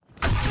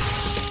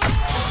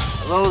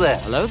Hello there.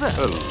 Hello there.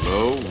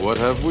 Hello, what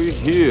have we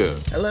here?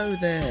 Hello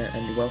there,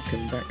 and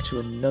welcome back to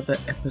another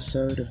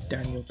episode of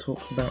Daniel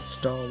Talks About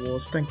Star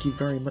Wars. Thank you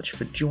very much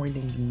for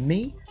joining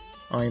me.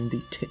 I'm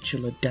the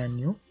titular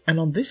Daniel, and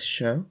on this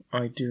show,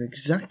 I do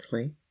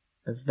exactly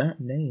as that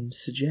name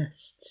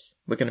suggests.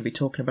 We're going to be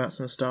talking about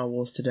some Star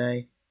Wars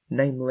today,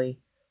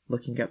 namely,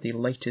 looking at the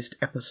latest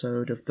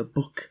episode of the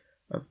Book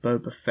of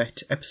Boba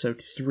Fett,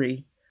 Episode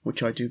 3,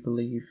 which I do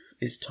believe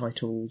is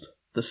titled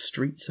The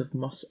Streets of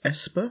Mos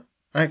Espa.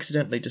 I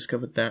accidentally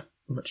discovered that,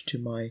 much to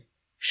my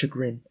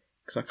chagrin,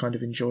 because I kind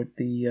of enjoyed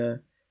the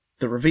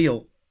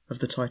reveal of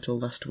the title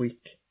last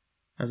week,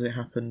 as it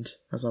happened,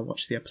 as I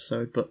watched the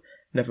episode, but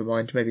never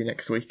mind, maybe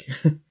next week.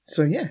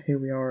 So yeah, here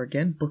we are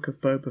again, Book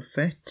of Boba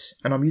Fett,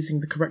 and I'm using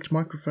the correct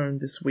microphone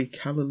this week,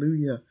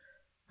 hallelujah.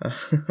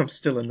 I'm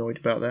still annoyed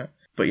about that,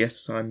 but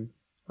yes,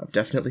 I've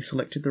definitely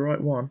selected the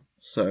right one,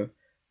 so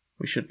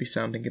we should be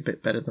sounding a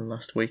bit better than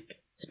last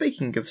week.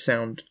 Speaking of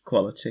sound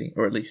quality,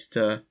 or at least,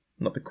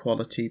 not the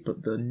quality,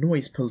 but the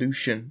noise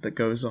pollution that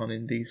goes on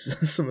in these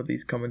some of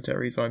these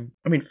commentaries.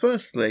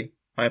 Firstly,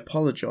 I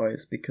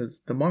apologise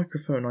because the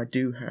microphone I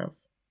do have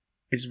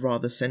is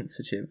rather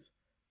sensitive.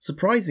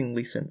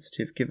 Surprisingly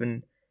sensitive,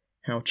 given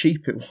how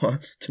cheap it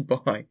was to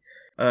buy.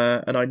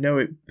 And I know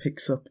it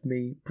picks up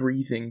me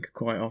breathing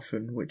quite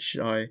often, which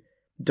I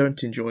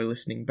don't enjoy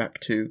listening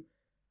back to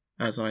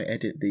as I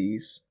edit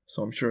these,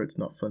 so I'm sure it's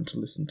not fun to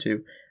listen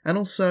to. And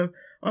also,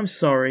 I'm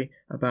sorry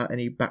about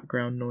any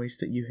background noise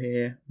that you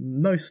hear,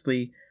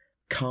 mostly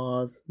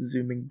cars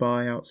zooming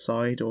by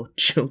outside or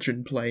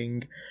children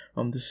playing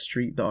on the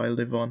street that I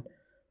live on.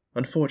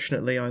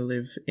 Unfortunately, I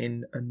live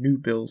in a new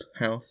build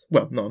house.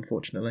 Well, not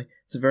unfortunately,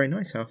 it's a very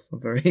nice house.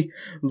 I'm very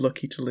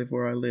lucky to live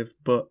where I live,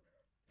 but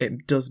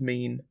it does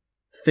mean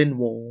thin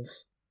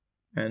walls,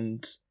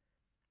 and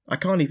I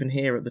can't even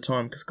hear at the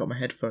time because I've got my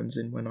headphones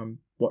in when I'm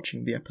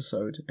watching the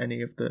episode,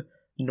 any of the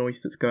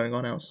noise that's going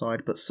on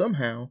outside, but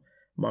somehow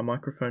my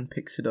microphone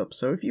picks it up,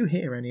 so if you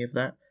hear any of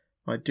that,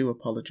 I do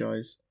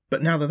apologise.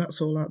 But now that that's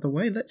all out of the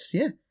way, let's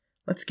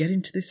get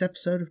into this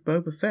episode of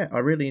Boba Fett. I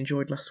really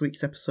enjoyed last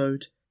week's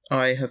episode.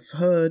 I have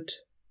heard,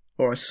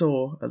 or I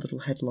saw a little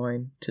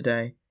headline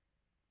today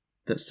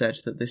that said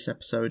that this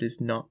episode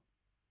is not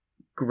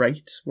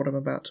great, what I'm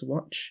about to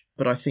watch,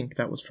 but I think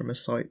that was from a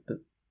site that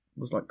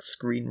was like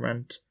Screen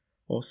Rant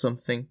or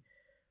something,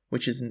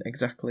 which isn't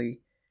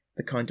exactly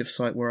the kind of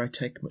site where I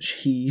take much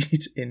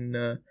heed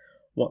in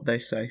what they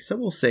say. So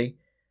we'll see,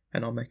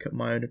 and I'll make up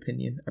my own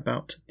opinion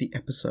about the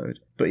episode.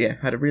 But yeah,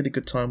 had a really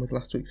good time with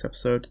last week's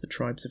episode, The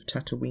Tribes of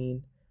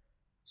Tatooine.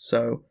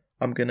 So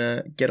I'm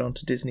gonna get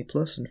onto Disney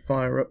Plus and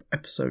fire up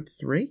episode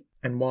 3.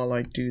 And while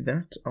I do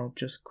that, I'll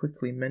just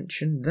quickly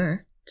mention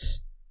that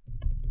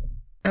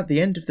at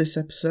the end of this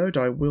episode,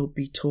 I will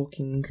be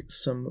talking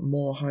some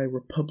more High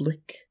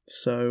Republic,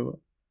 so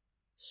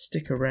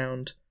stick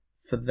around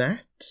for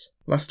that.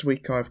 Last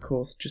week, I of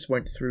course just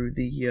went through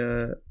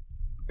the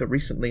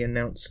recently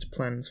announced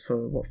plans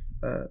for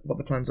what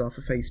the plans are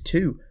for Phase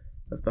 2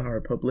 of the High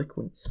Republic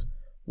once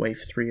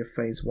Wave 3 of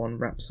Phase 1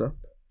 wraps up,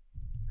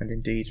 and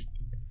indeed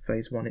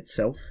Phase 1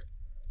 itself.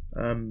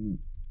 And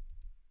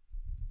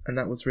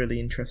that was really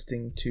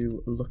interesting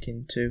to look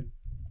into.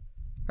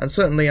 And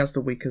certainly as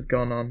the week has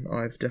gone on,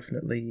 I've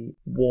definitely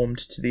warmed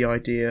to the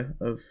idea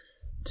of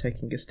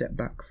taking a step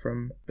back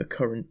from the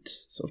current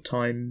sort of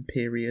time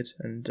period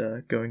and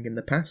going in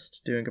the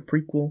past, doing a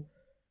prequel.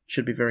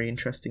 Should be very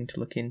interesting to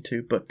look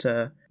into, but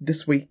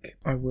this week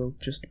I will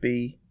just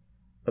be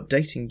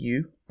updating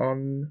you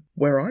on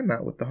where I'm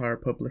at with the High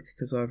Republic,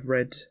 because I've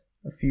read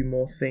a few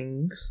more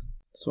things,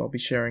 so I'll be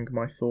sharing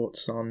my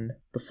thoughts on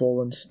The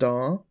Fallen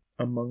Star,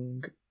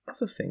 among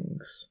other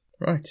things.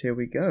 Right, here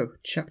we go.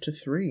 Chapter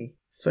 3.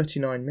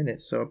 39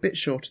 minutes, so a bit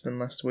shorter than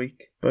last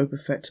week.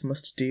 Boba Fett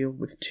must deal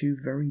with two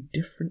very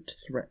different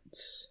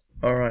threats.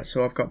 Alright,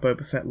 so I've got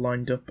Boba Fett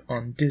lined up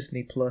on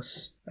Disney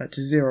Plus at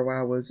 0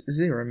 hours,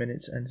 0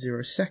 minutes and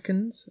 0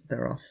 seconds.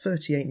 There are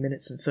 38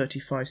 minutes and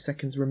 35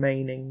 seconds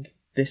remaining.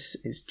 This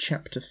is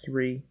Chapter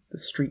 3, The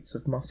Streets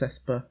of Mos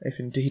Espa, if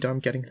indeed I'm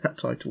getting that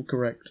title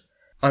correct.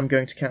 I'm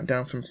going to count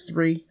down from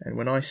 3, and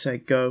when I say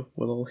go,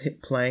 we'll all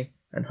hit play,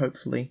 and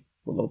hopefully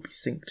we'll all be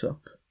synced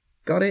up.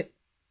 Got it?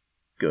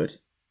 Good.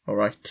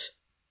 Alright,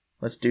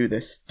 let's do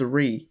this.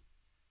 3,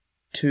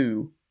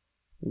 2,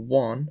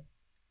 1,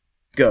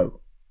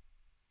 go.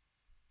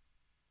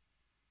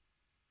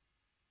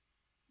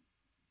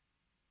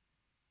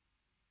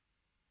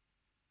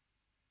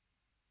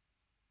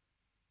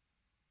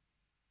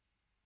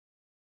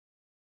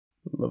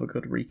 Love a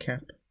good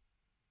recap.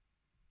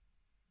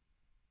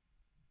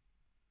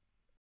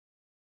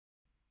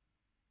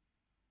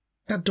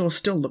 That door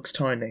still looks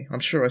tiny. I'm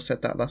sure I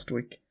said that last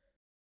week.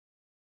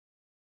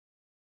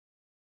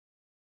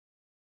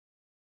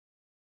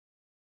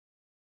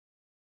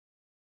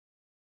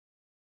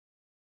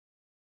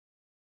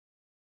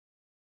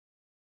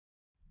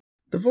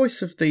 The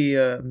voice of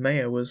the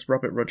mayor was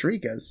Robert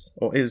Rodriguez,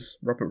 or is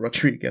Robert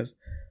Rodriguez,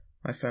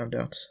 I found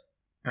out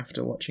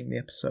after watching the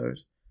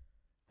episode.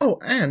 Oh,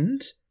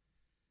 and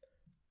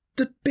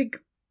the big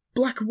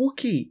black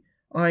Wookiee.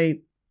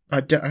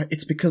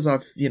 It's because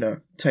I've,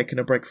 taken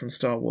a break from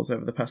Star Wars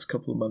over the past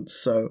couple of months,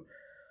 so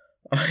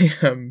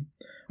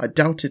I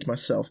doubted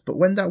myself. But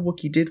when that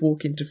Wookiee did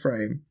walk into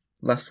frame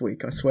last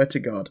week, I swear to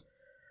God,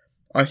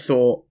 I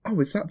thought, oh,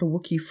 is that the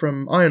Wookiee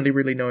from... I only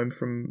really know him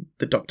from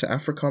the Dr.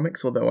 Aphra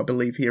comics, although I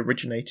believe he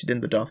originated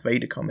in the Darth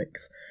Vader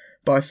comics.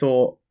 But I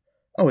thought,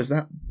 oh, is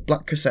that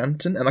Black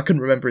Chrysanthemum? And I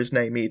couldn't remember his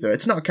name either.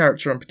 It's not a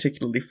character I'm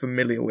particularly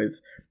familiar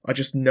with. I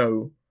just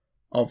know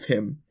of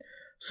him.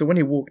 So when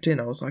he walked in,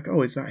 I was like,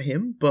 oh, is that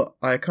him? But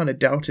I kind of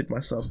doubted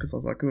myself because I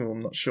was like, oh, I'm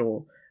not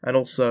sure. And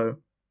also,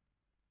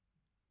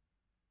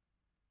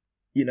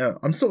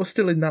 I'm sort of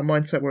still in that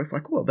mindset where it's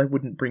like, well, they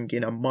wouldn't bring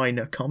in a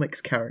minor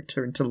comics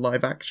character into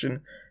live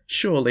action.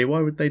 Surely, why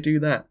would they do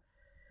that?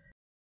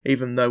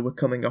 Even though we're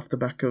coming off the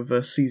back of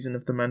a season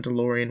of The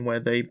Mandalorian where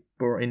they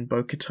brought in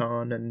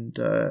Bo-Katan and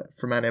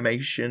from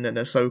animation, and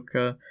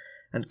Ahsoka,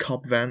 and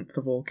Cobb Vanth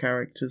of all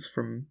characters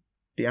from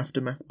the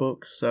Aftermath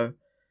books. So,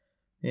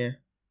 yeah.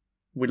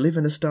 We live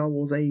in a Star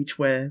Wars age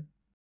where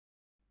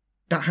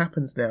that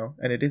happens now,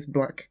 and it is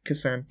Black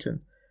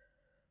Chrysanthemum.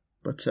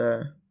 But,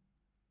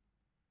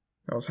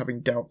 I was having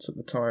doubts at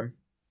the time.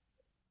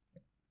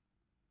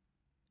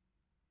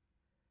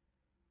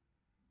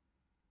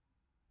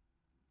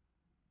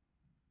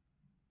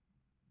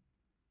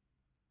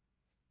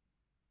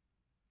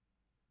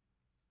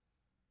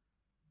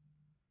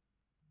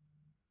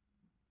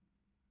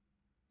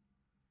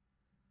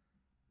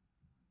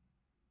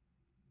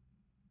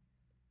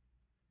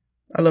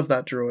 I love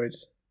that droid.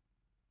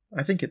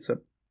 I think it's a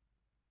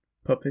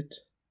puppet.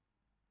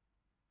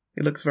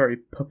 He looks very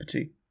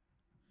puppety.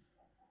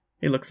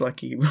 He looks like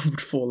he would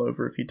fall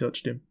over if you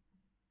touched him.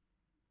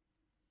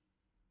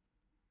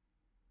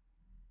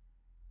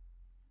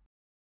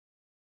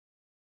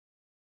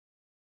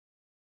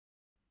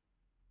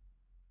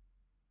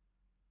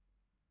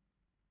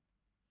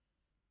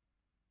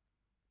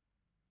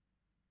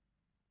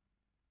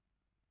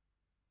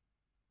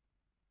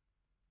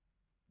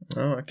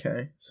 Oh,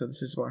 okay. So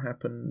this is what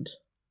happened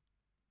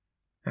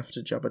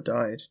after Jabba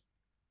died.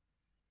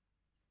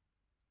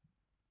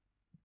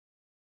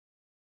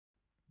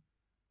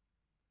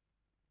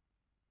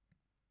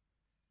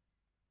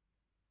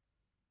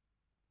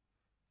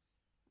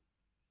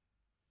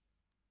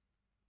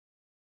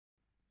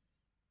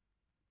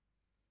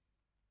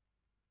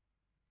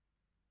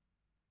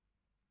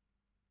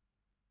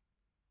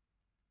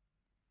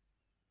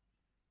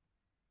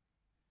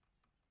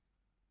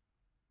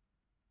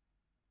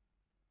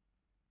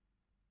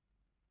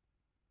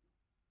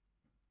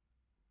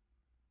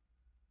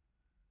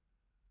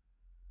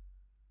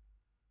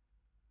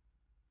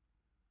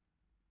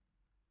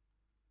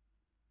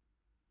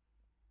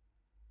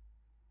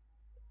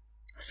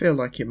 I feel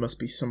like it must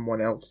be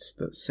someone else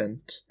that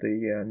sent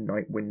the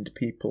Nightwind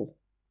people.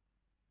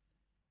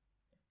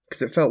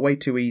 Because it felt way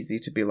too easy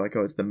to be like,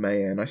 oh, it's the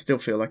mayor, and I still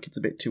feel like it's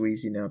a bit too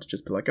easy now to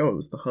just be like, oh, it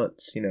was the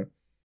Hutts, There's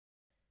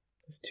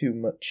too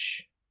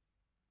much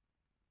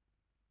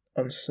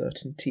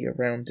uncertainty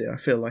around it. I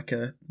feel like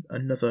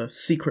another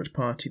secret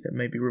party that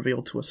may be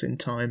revealed to us in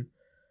time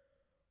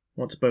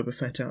once Boba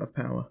Fett out of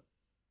power.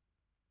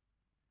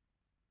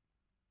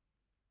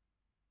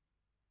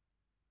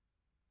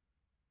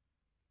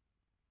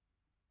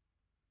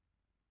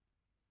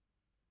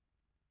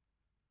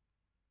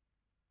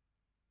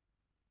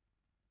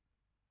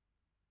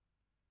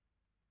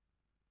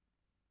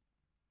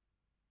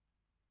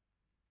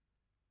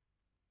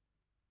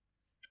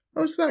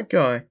 Oh, it's that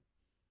guy.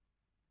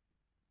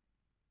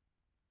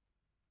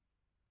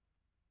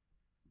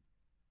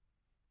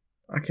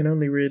 I can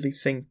only really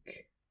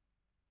think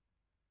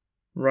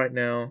right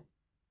now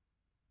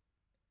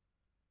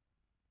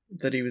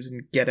that he was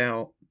in Get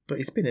Out, but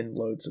he's been in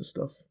loads of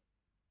stuff.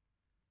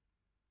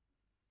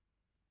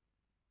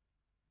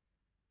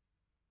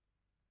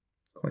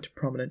 Quite a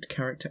prominent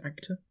character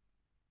actor.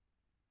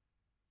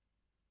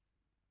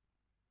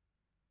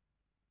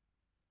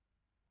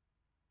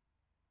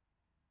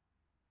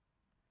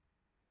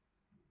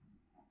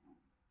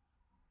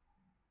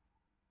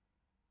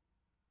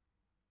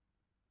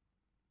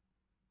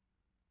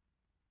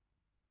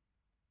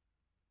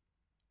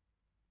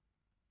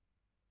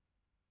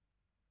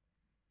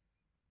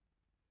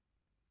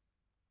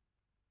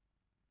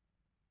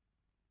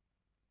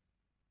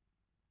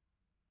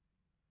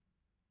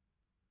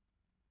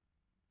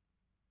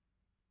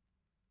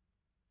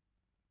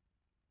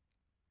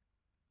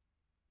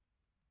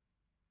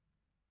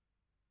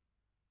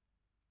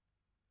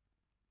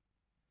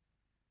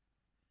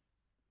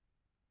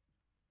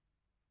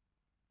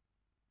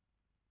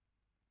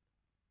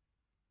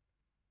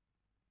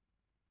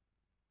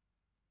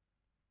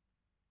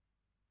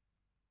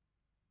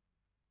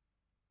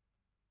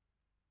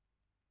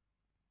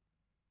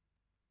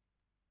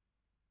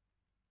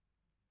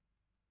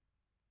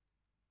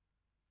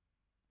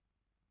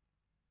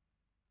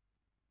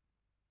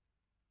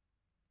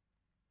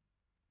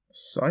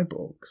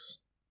 Cyborgs.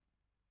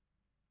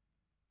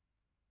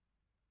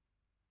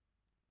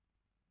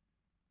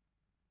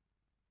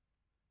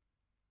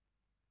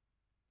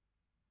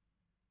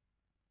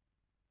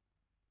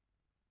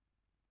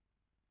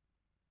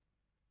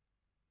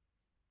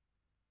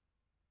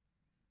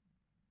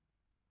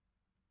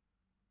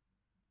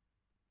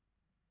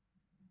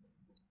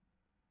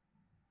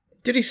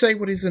 Did he say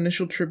what his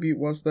initial tribute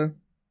was, though?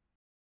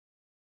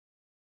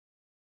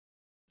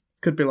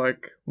 Could be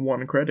like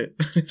 1 credit.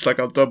 It's like,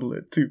 I'll double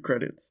it, 2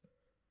 credits.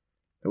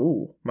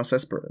 Ooh, Mos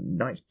Espa, a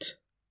knight.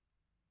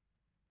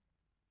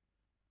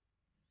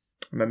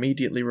 I'm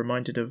immediately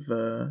reminded of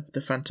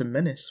The Phantom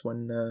Menace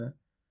when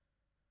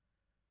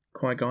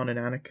Qui-Gon and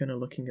Anakin are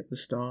looking at the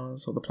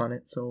stars or the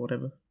planets or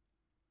whatever.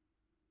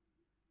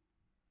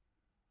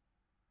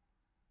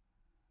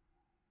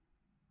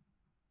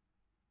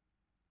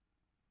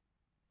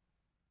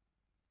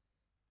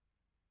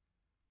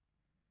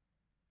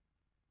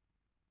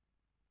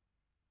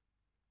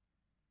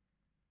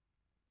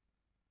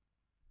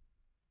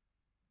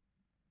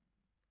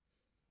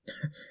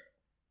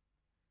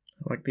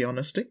 I like the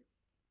honesty.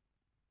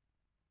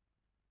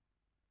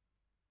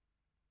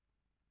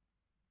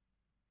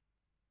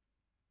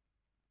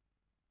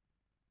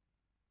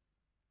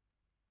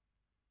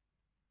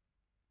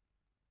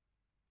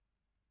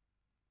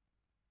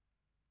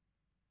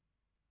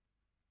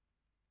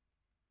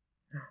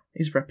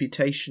 His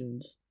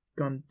reputation's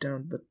gone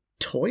down the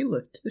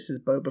toilet. This is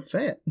Boba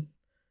Fett.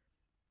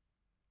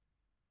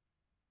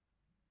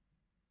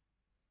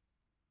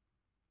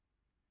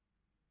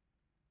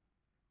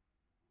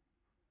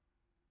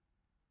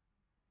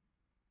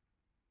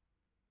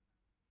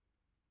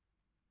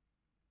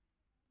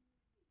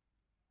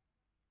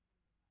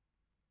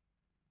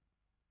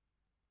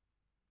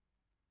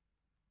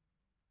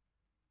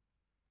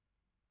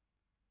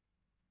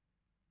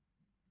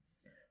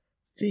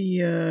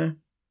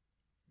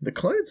 The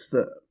clothes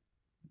that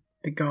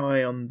the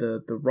guy on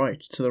the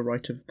right, to the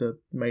right of the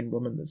main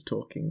woman that's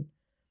talking,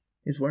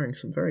 is wearing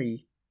some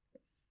very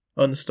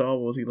un-Star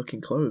Warsy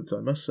looking clothes, I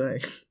must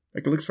say.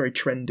 Like, it looks very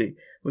trendy.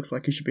 Looks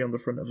like he should be on the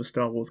front of a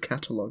Star Wars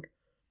catalogue.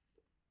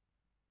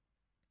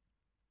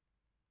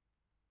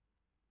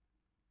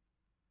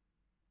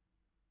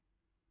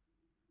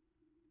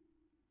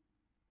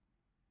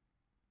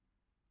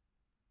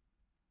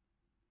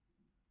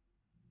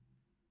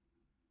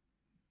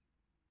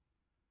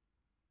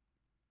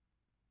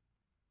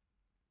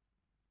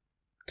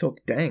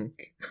 Talk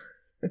dank.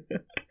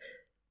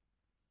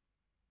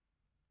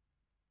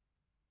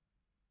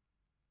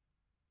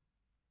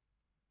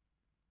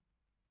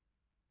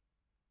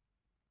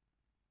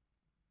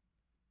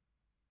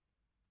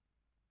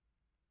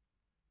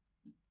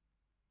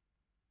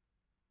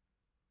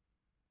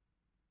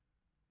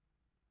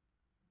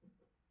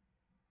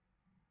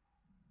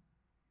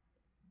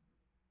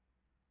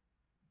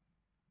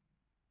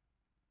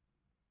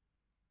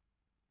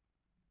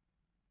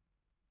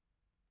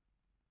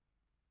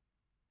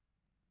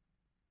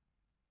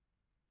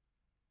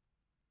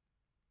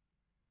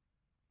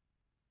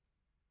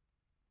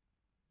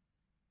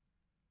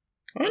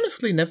 I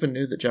honestly never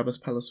knew that Jabba's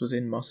palace was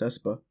in Mos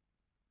Espa.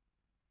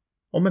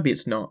 Or maybe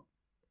it's not.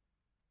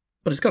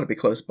 But it's got to be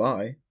close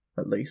by,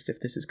 at least,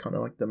 if this is kind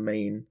of like the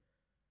main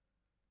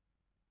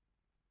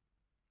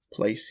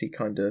place he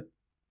kind of...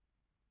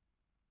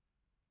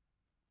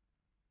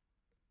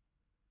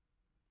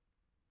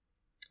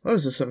 Oh,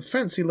 those are some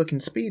fancy looking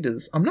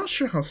speeders. I'm not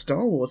sure how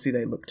Star Warsy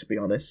they look, to be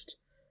honest.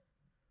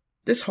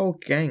 This whole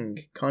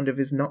gang kind of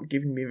is not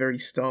giving me very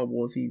Star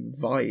Warsy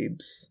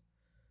vibes,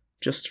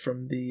 just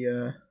from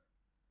the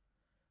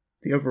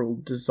overall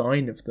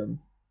design of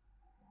them.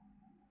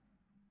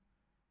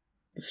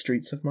 The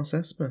streets of Mos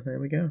Espa, there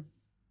we go.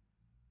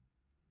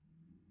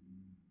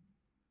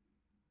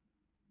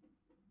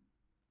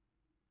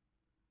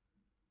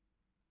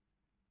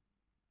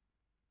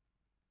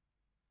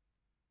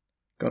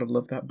 Gotta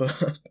love that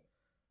burp.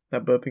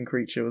 That burping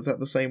creature, was that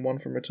the same one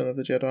from Return of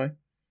the Jedi?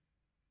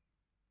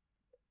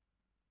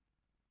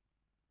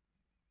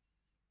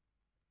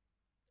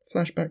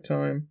 Flashback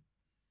time.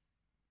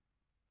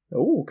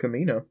 Oh,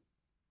 Camino.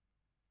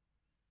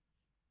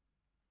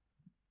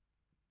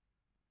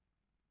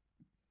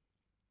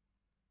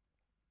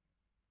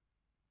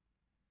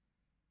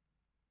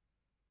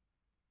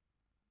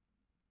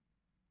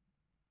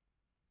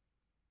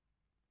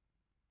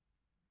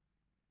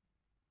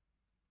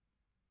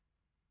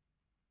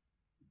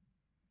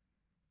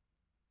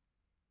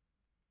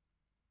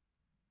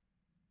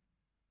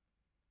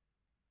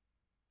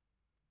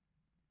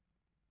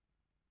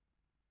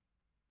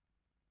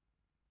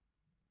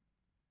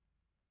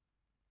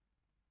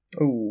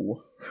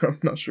 Oh, I'm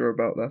not sure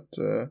about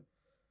that.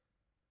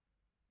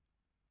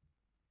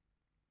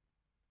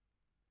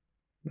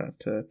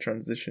 That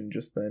transition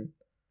just then.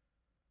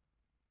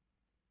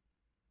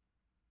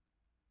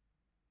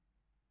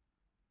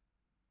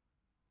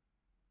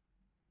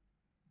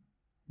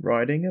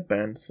 Riding a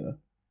bantha.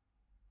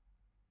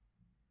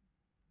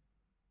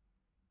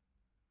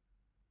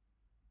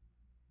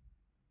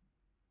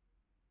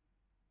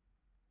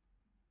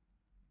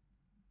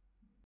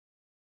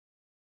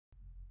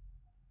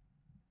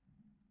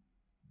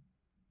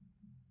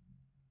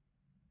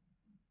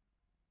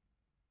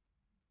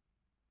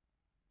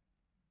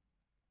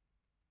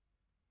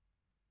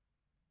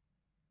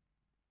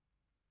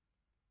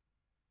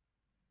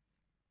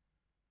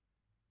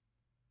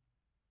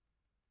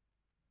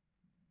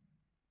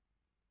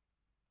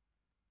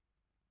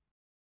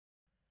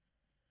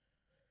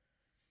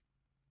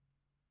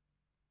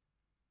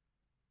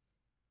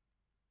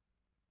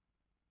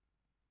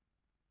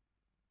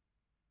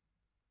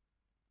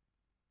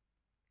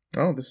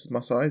 Oh, this is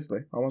Mos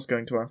Eisley. I was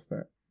going to ask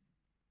that.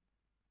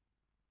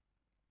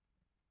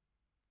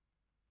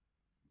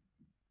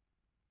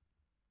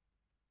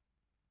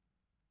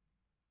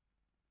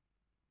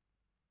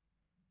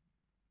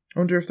 I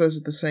wonder if those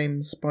are the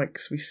same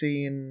spikes we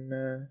see in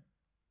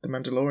The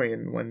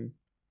Mandalorian when...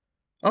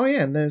 Oh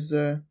yeah, and there's...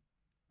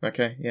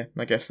 Okay, yeah,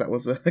 I guess that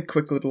was a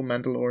quick little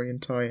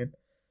Mandalorian tie-in.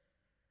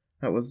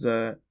 That was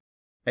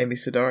Amy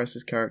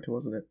Sedaris' character,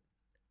 wasn't it?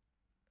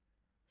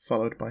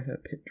 Followed by her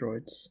pit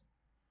droids.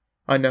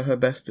 I know her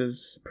best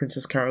as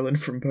Princess Carolyn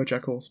from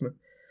BoJack Horseman.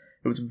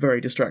 It was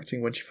very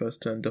distracting when she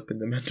first turned up in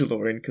The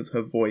Mandalorian because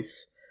her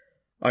voice...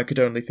 I could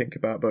only think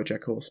about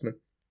BoJack Horseman.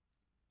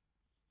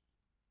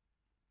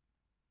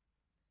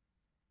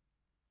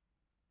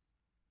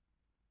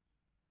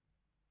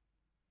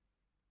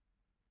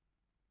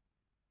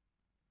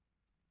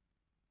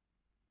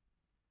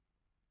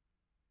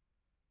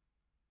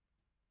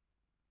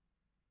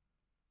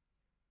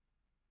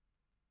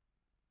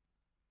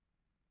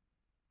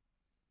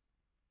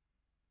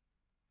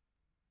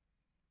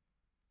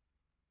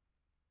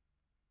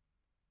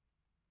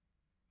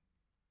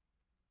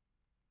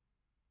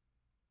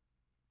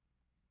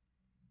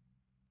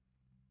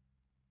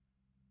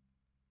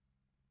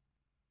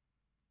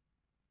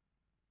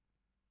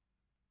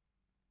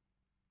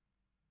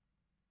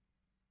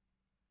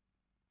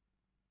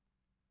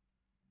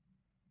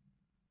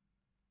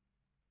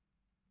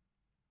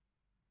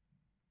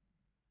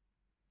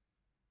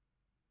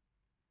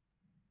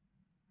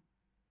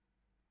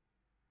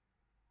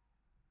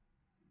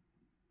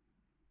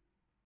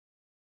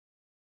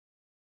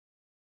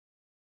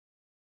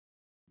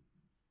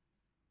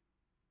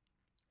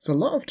 There's a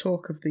lot of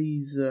talk of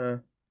these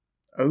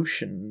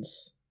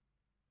oceans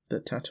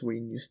that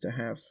Tatooine used to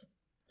have.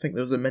 I think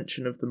there was a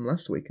mention of them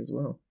last week as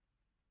well.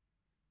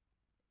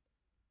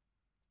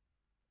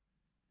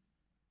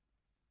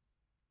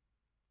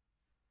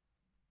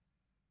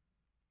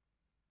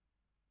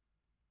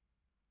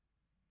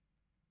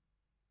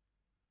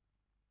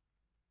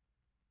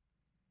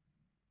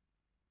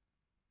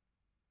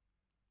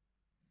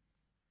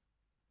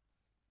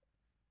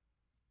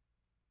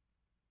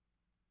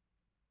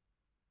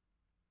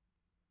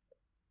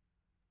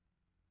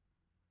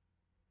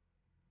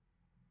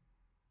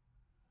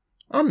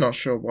 I'm not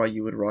sure why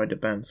you would ride a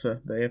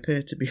bantha. They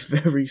appear to be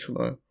very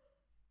slow.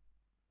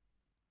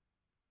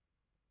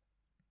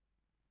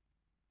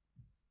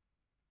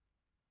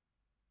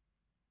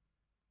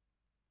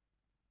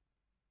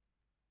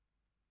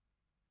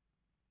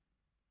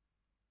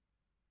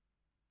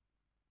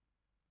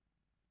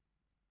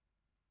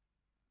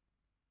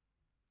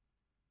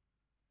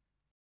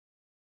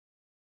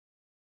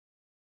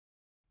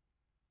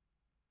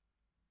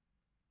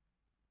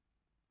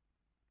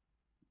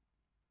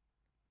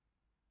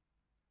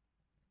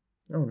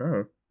 Oh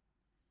no.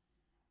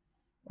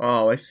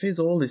 Oh, if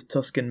all his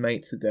Tusken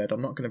mates are dead,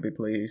 I'm not going to be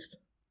pleased.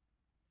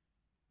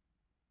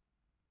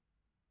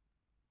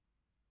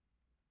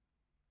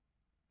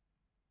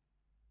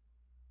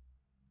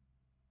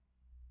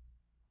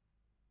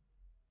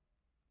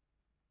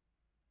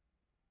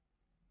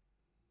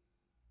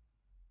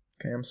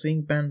 Okay, I'm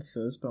seeing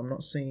banthas, but I'm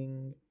not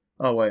seeing...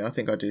 Oh wait, I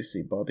think I do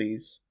see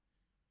bodies.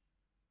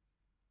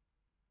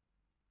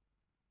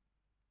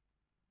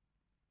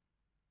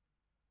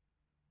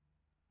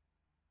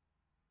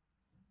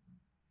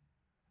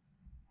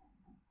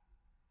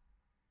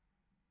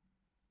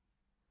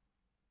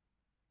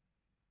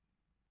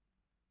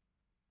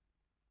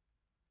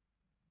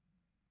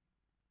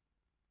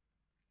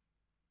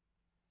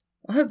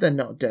 I hope they're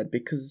not dead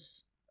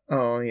because...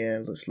 Oh yeah,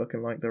 it's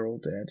looking like they're all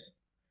dead.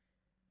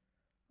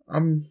 I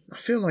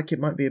feel like it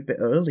might be a bit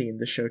early in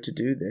the show to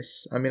do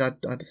this. I mean, I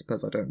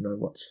suppose I don't know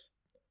what's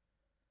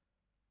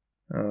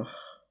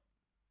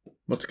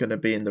going to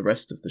be in the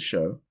rest of the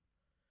show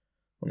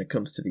when it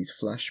comes to these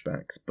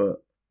flashbacks,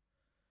 but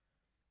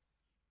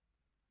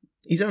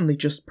he's only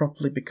just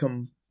properly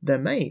become their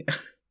mate.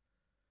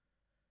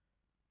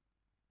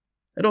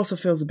 It also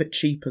feels a bit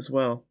cheap as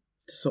well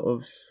to sort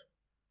of...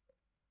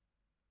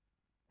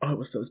 Oh, it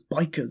was those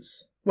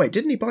bikers. Wait,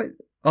 didn't he bite...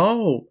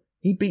 Oh,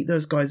 he beat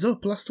those guys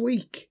up last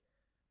week.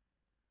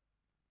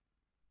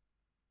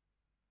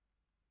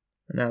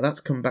 And now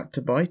that's come back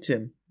to bite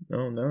him.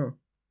 Oh no.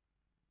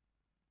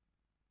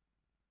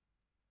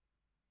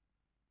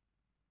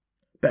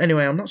 But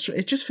anyway, I'm not sure.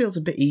 It just feels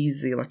a bit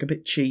easy, like a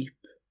bit cheap.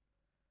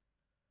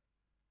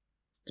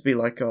 To be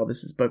like, oh,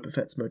 this is Boba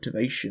Fett's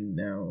motivation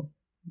now.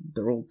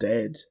 They're all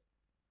dead.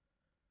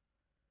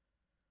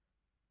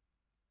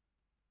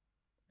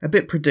 A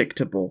bit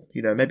predictable,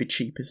 maybe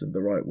cheap isn't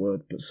the right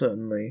word, but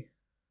certainly...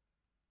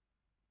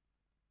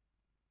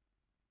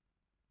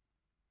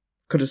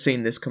 Could have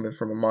seen this coming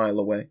from a mile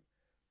away.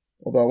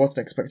 Although I wasn't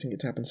expecting it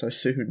to happen so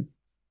soon.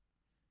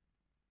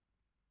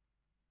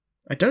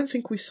 I don't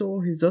think we saw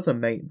his other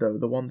mate, though,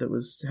 the one that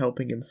was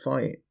helping him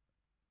fight.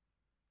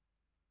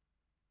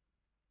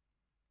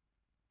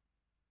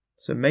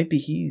 So maybe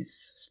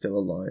he's still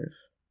alive.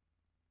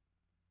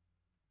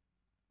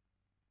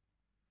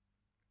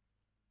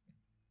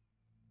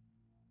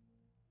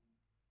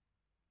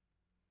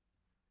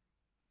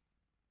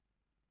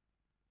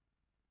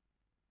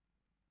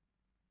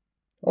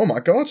 Oh my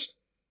god!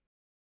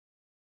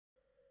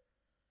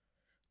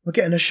 We're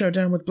getting a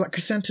showdown with Black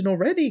Chrysanthemum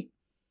already!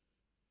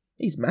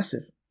 He's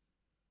massive.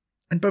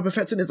 And Boba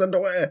Fett's in his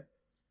underwear!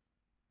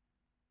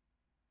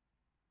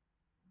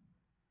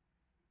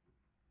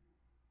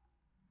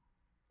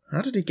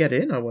 How did he get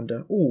in, I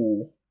wonder?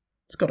 Ooh,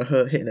 it's gotta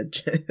hurt hitting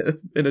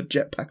in a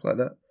jetpack like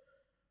that.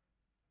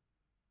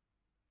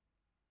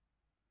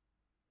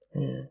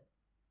 Yeah.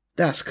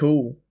 That's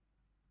cool.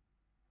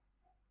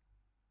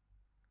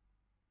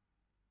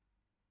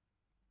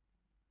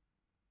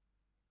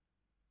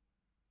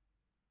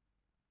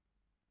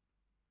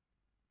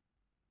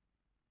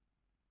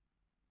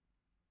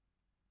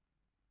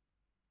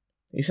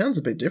 He sounds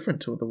a bit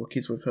different to other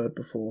Wookiees we've heard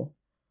before.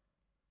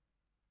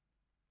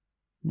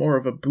 More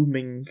of a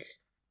booming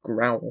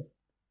growl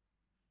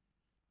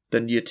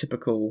than your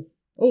typical...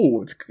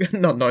 Oh, it's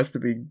not nice to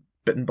be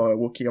bitten by a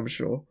Wookiee, I'm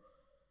sure.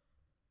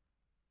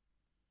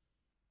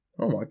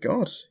 Oh my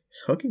god,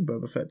 he's hugging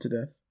Boba Fett to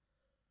death.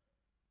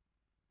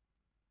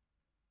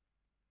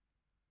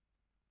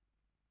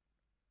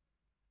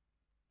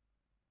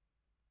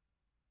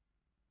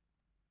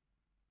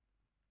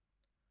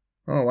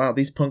 Oh wow,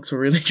 these punks were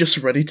really just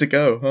ready to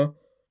go, huh?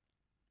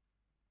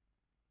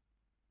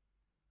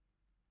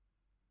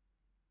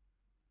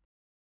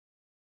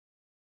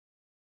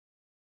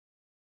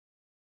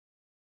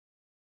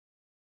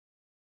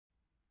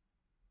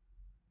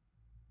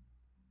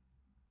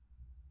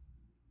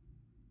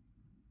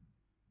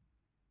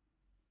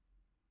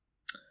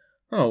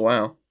 Oh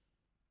wow.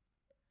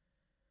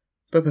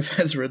 Boba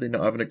Fett's really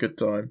not having a good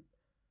time.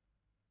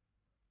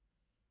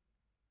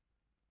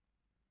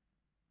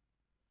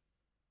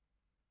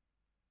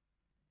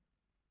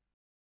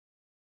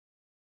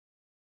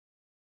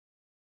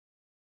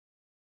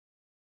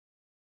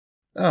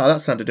 Ah,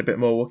 that sounded a bit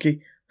more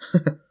Wookiee.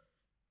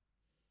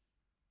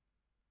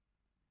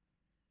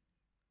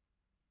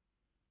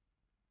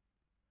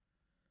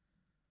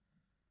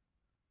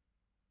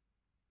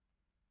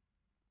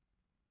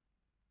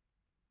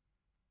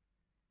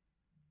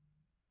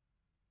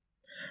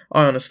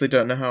 I honestly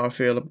don't know how I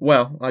feel.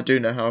 Well, I do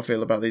know how I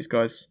feel about these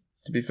guys,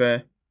 to be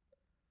fair.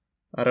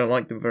 I don't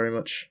like them very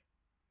much.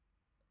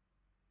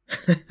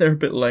 They're a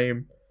bit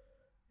lame,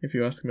 if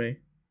you ask me.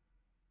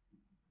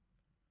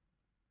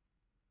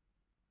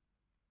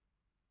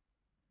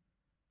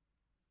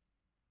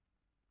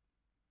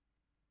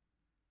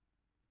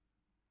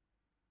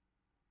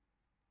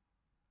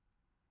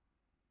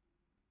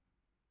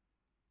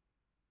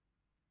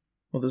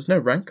 Well, there's no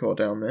Rancor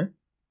down there.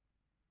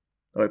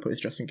 Oh, he put his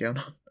dressing gown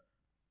on.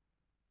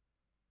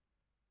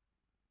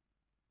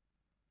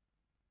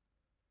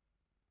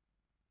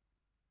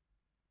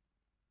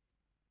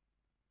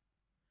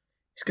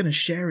 He's gonna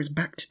share his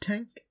back to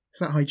tank? Is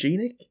that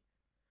hygienic?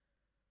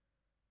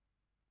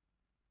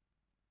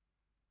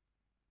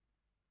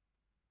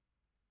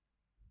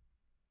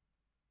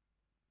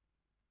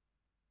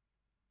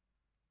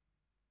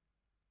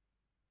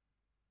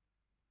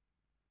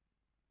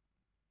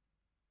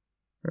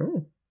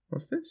 Oh,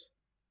 what's this?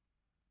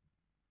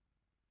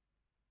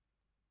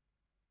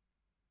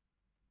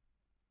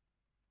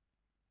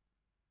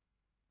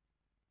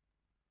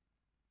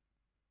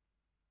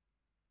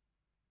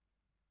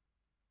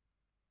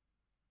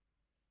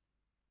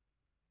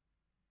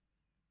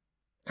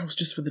 That was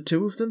just for the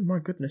two of them? My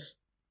goodness.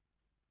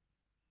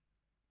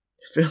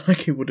 I feel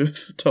like he would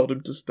have told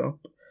him to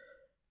stop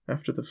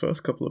after the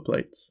first couple of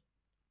plates.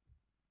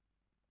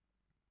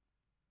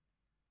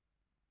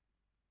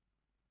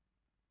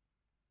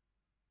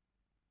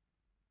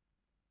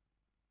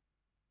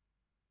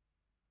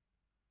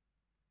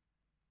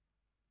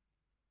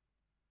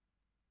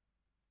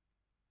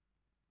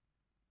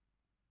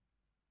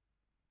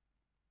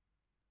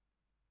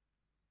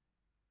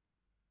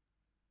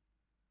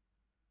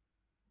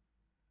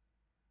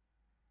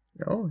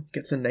 Oh, he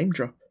gets a name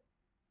drop.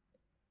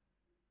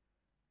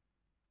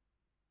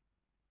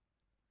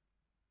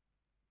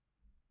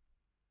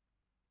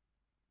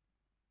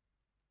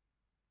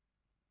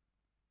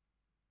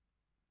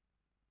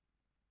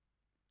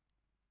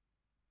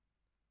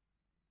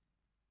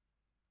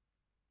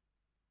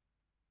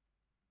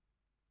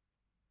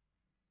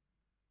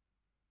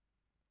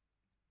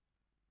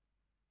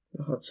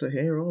 The Hutts are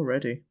here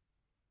already.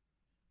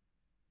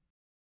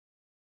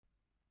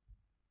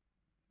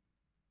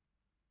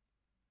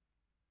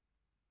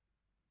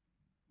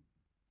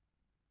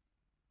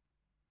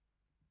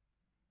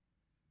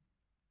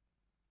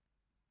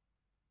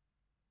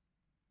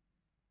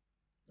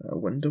 I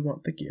wonder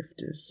what the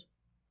gift is.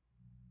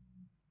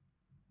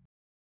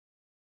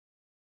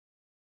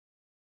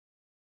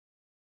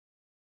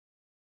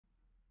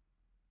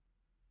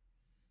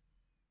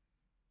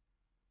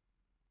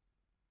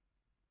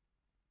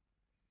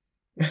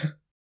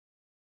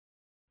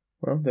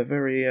 Well, they're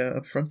very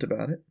upfront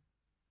about it.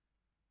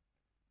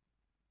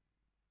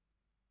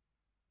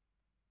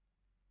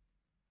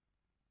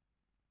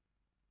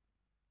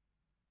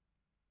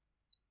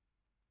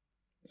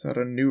 Is that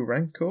a new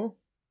Rancor?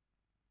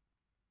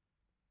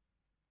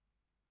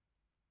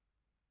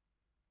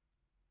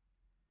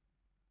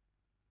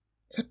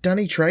 Is that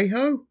Danny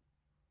Trejo?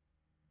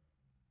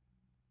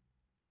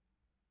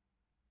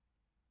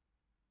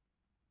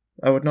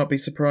 I would not be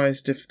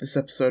surprised if this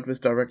episode was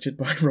directed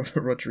by Robert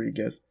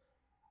Rodriguez.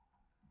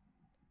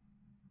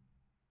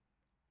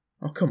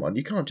 Oh, come on,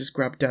 you can't just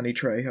grab Danny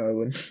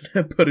Trejo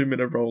and put him in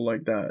a role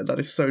like that. That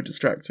is so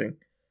distracting.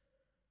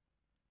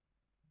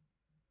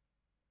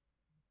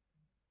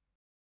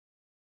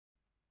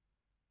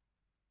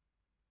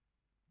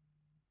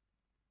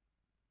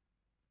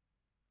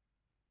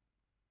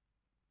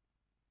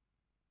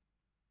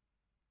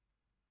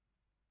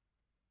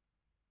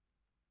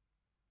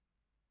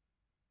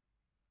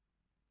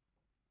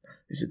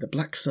 Is it the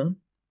Black Sun?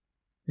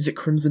 Is it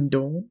Crimson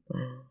Dawn?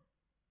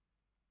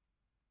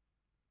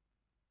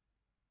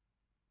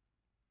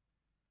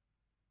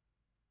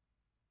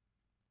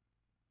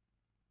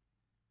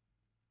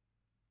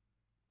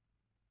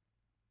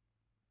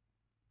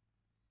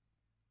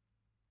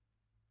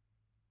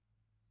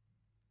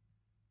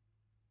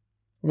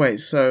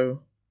 Wait,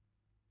 so...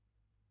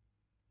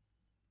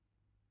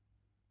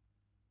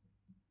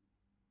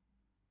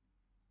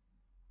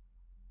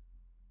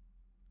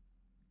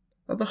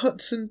 Are the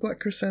Hutts in Black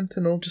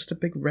Chrysanthemum all just a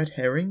big red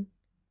herring?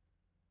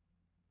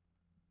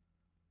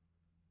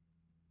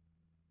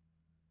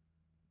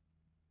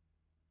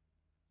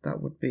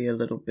 That would be a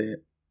little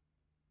bit...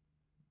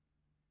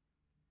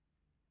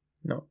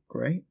 not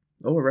great.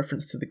 Oh, a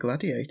reference to the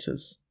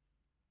gladiators.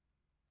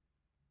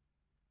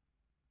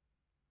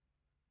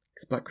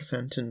 Because Black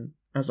Chrysanthemum,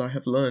 as I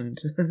have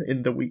learned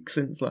in the week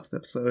since last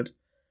episode,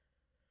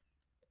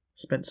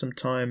 spent some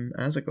time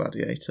as a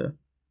gladiator.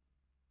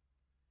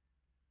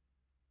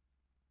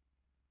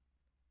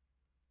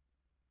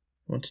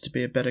 Wanted to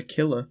be a better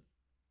killer.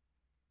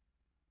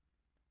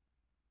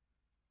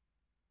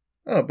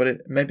 Oh,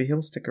 but maybe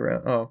he'll stick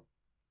around. Oh.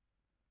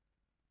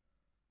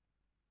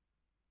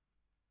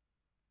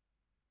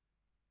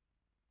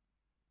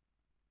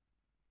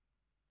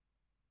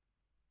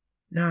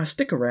 Nah,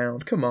 stick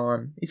around. Come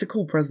on. He's a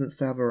cool presence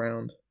to have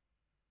around.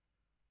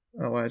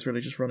 Oh, wow, he's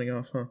really just running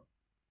off, huh?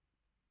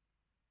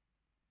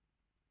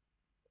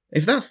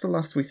 If that's the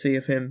last we see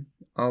of him,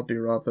 I'll be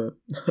rather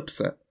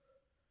upset.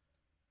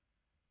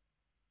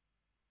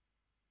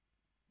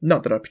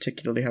 Not that I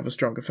particularly have a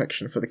strong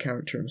affection for the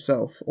character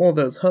himself, or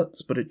those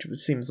Hutts, but it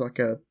seems like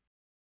a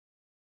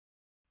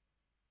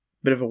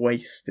bit of a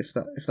waste if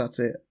that's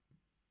it.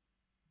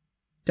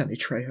 Danny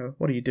Trejo,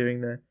 what are you doing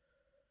there?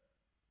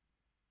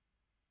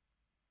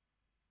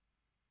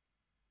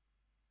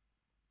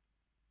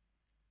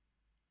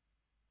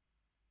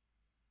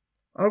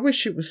 I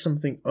wish it was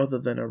something other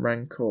than a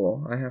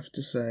Rancor, I have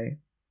to say.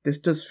 This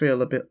does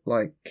feel a bit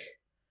like,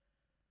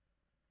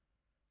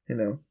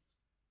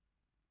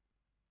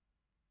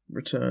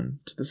 return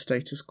to the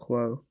status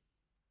quo.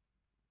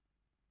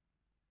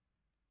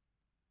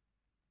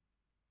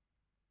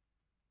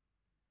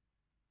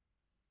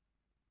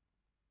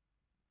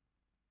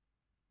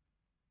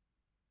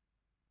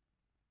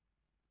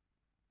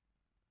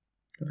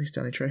 At least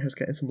Danny Trejo's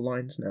getting some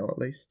lines now, at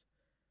least.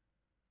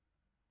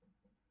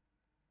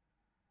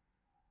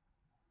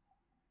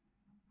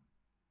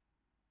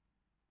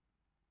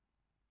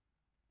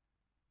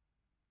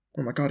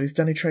 Oh my god, is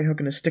Danny Trejo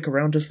going to stick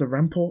around as the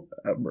Rancor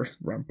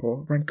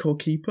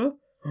Keeper?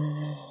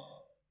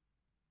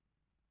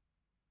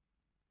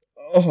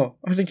 Oh,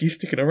 I think he's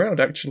sticking around,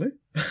 actually.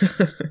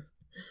 That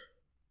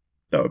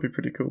would be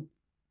pretty cool.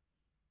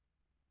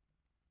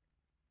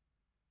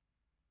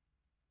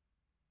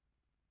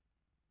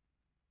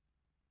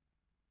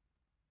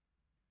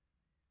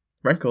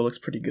 Rancor looks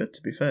pretty good,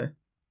 to be fair.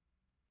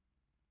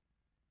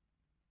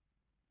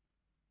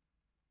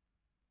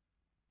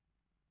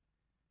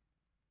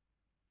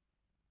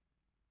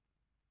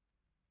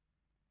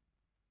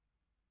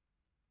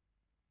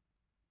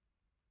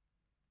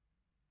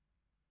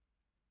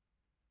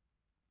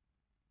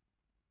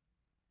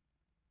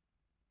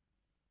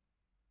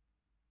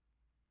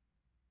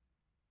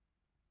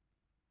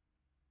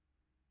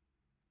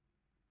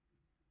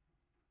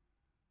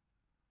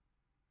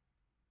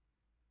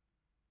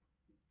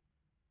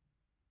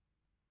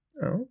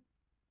 Oh.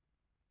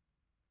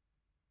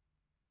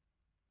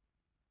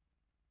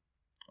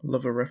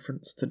 Love a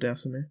reference to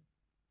Dathomir.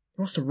 He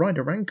wants to ride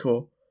a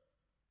Rancor.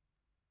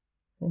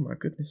 Oh my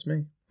goodness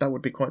me. That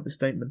would be quite the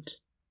statement.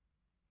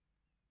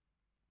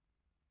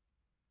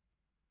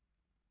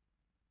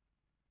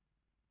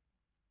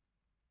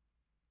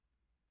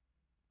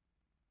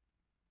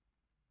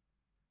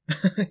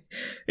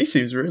 He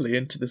seems really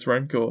into this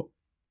Rancor.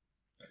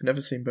 I've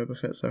never seen Boba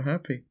Fett so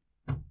happy.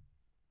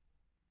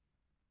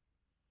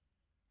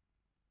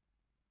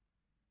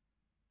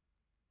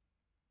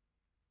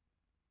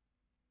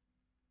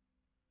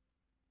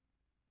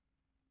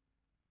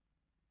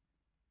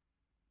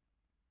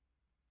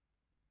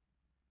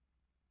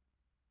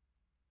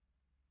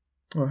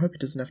 Oh, I hope he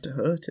doesn't have to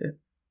hurt it.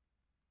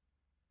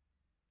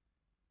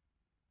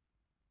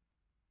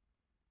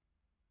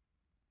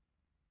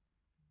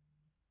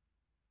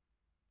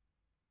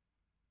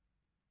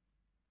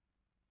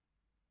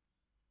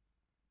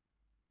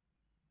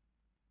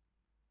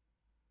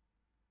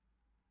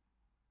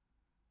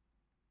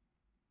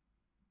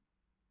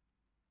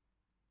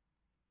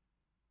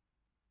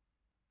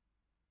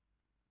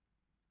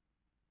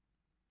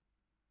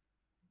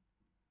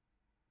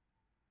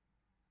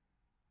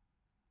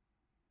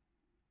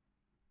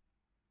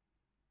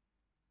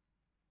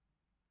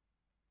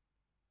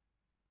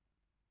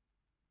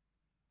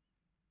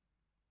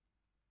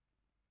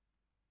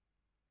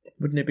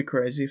 Wouldn't it be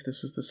crazy if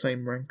this was the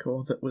same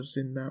Rancor that was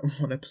in that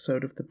one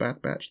episode of The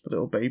Bad Batch, the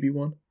little baby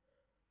one?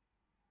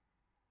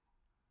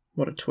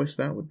 What a twist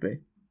that would be.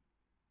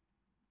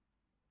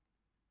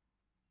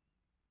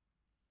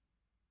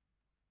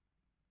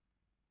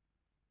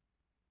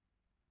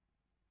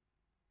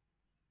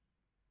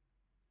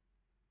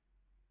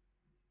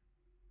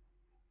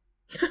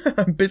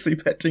 I'm busy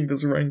petting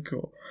this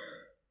Rancor.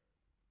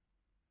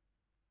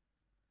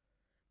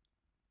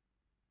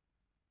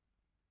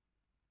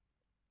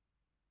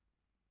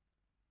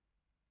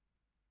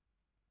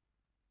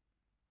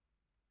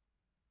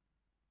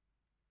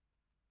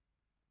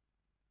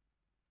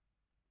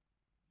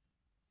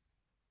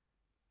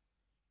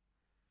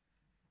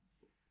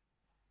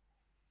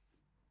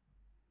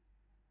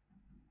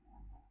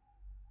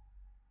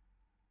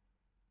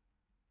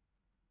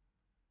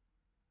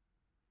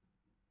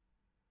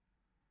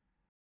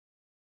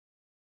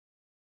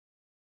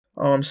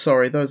 Oh, I'm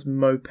sorry, those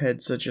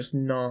mopeds are just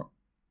not...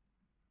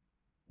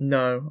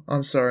 No,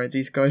 I'm sorry,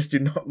 these guys do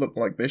not look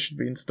like they should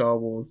be in Star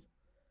Wars.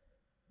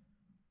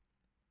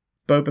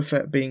 Boba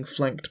Fett being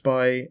flanked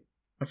by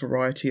a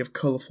variety of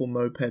colourful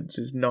mopeds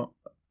is not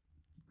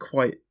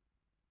quite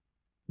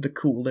the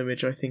cool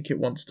image I think it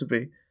wants to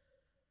be.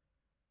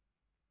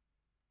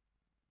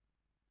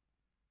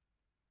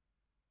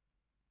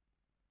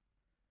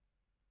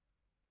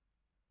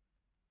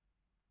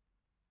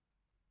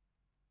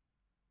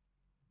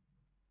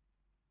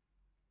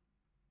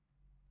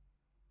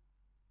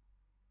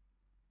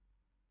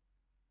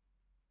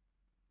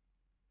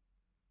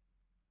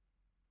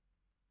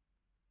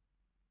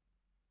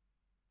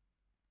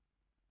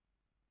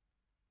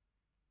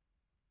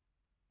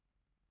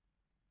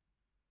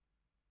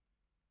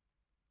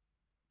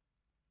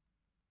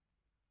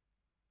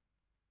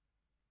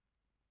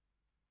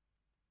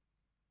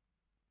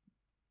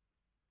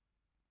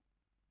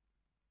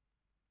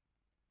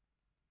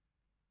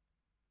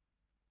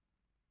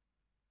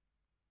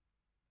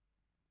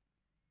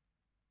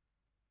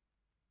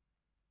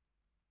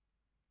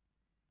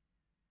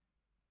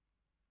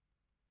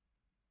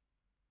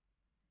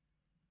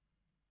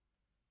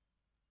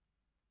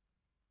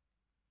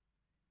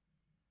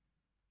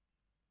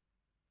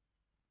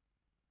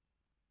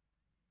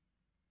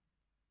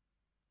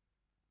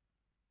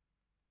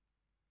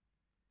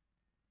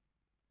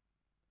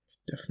 It's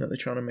definitely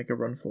trying to make a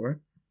run for it.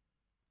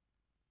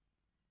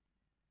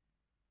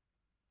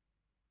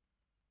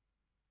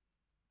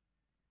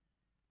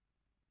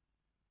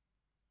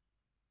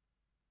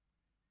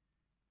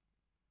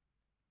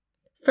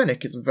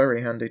 Fennec is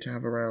very handy to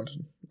have around.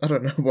 I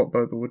don't know what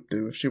Boba would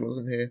do if she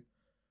wasn't here.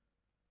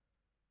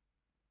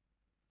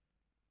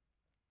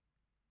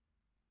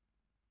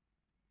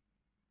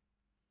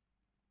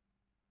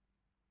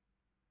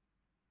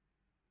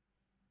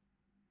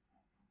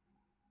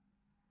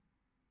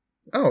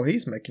 Oh,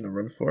 he's making a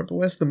run for it, but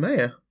where's the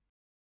mayor?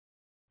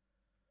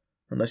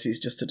 Unless he's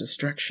just a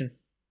distraction.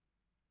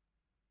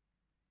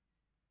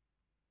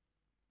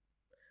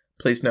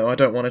 Please no, I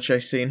don't want a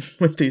chase scene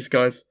with these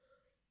guys.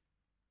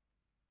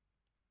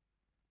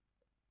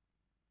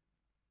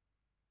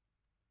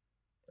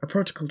 A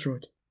protocol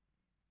droid.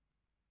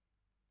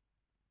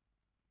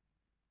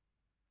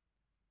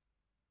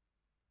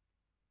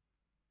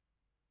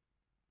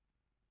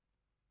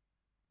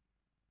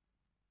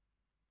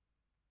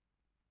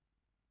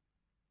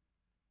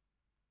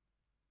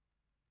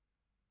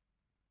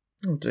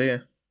 Oh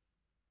dear.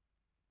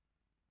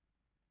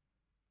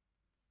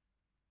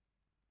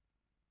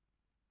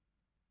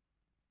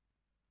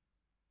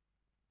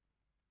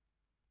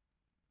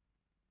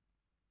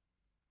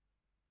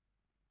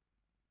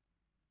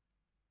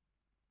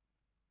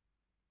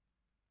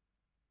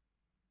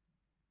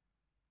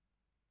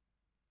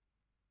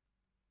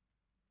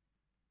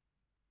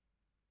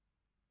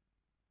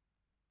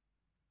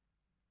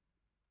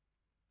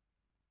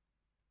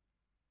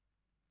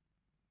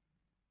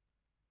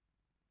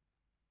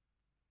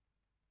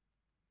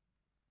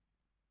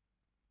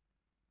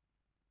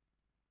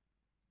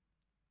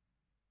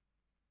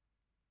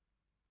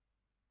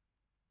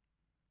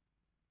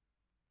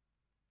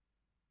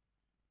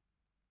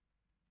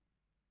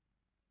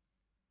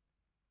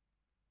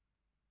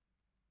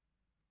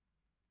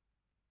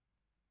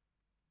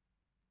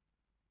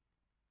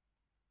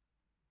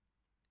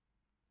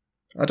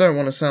 I don't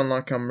want to sound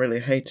like I'm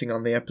really hating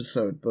on the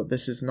episode, but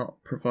this is not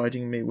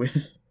providing me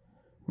with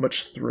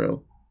much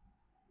thrill.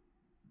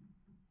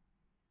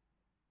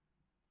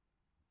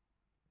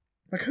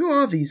 Like, who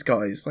are these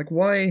guys? Like,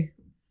 why...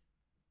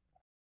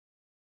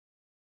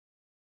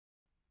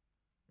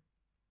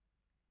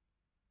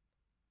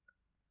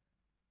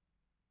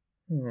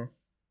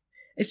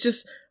 It's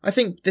just... I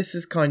think this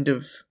is kind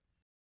of...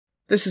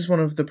 This is one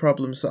of the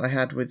problems that I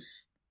had with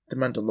The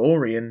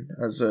Mandalorian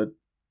as a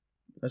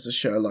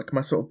show. Like,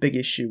 my sort of big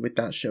issue with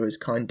that show is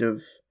kind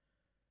of...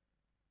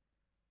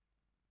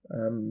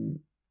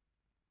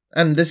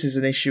 and this is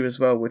an issue as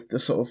well with the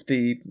sort of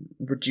the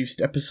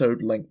reduced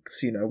episode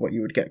lengths, you know, what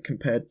you would get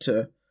compared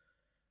to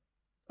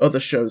other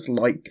shows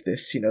like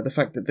this, you know, the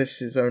fact that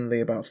this is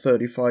only about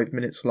 35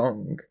 minutes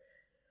long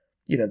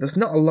there's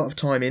not a lot of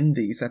time in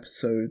these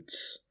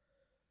episodes,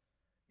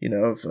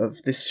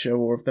 of this show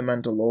or of The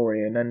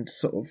Mandalorian, and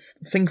sort of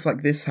things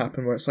like this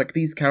happen where it's like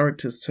these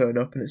characters turn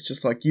up and it's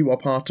just like, you are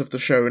part of the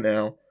show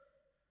now.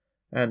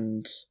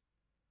 And,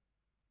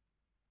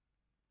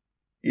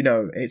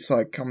 it's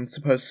like I'm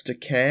supposed to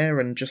care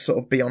and just sort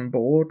of be on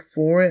board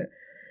for it.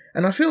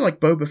 And I feel like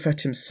Boba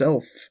Fett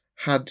himself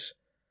had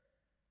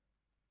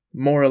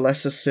more or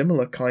less a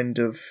similar kind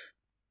of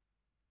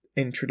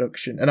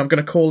introduction. And I'm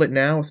going to call it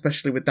now,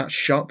 especially with that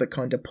shot that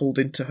kind of pulled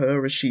into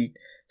her as she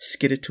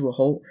skidded to a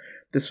halt.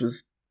 This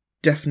was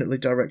definitely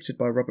directed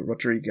by Robert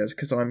Rodriguez,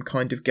 because I'm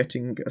kind of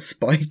getting a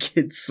Spy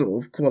Kids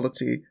sort of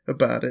quality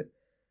about it.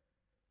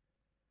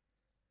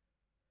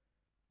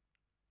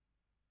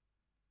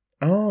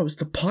 Oh, it was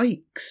the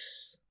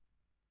Pikes.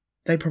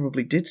 They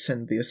probably did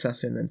send the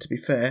assassin then, to be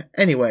fair.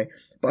 Anyway,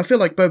 but I feel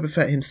like Boba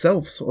Fett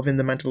himself, sort of in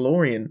The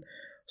Mandalorian,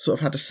 sort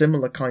of had a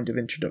similar kind of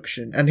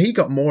introduction. And he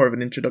got more of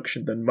an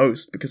introduction than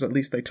most, because at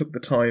least they took the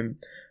time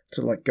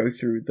to, like, go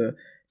through the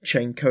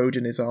chain code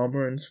in his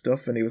armor and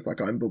stuff, and he was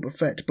like, I'm Boba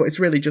Fett. But it's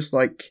really just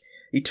like,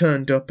 he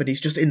turned up and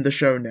he's just in the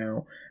show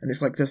now, and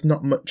it's like, there's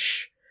not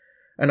much.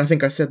 And I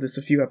think I said this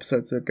a few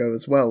episodes ago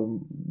as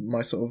well,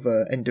 my sort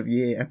of end of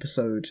year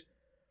episode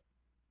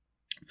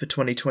for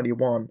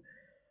 2021.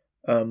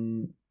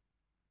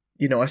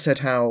 I said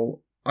how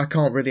I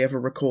can't really ever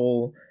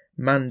recall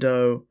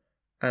Mando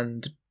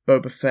and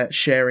Boba Fett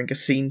sharing a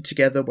scene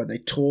together where they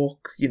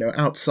talk,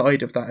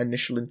 outside of that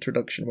initial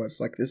introduction where it's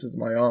like, this is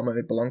my armor,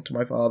 it belonged to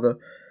my father.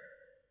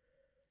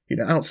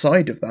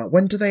 Outside of that,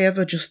 when do they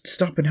ever just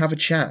stop and have a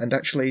chat and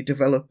actually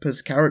develop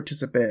as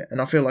characters a bit?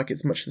 And I feel like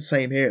it's much the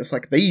same here. It's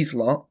like, these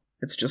lot,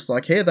 it's just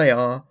like, here they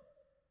are.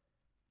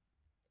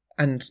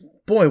 And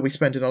boy, are we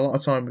spending a lot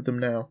of time with them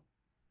now.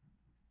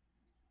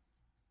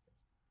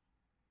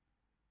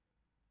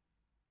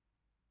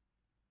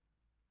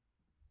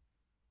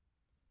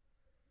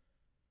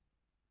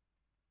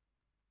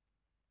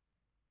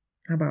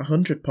 How about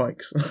 100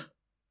 Pikes?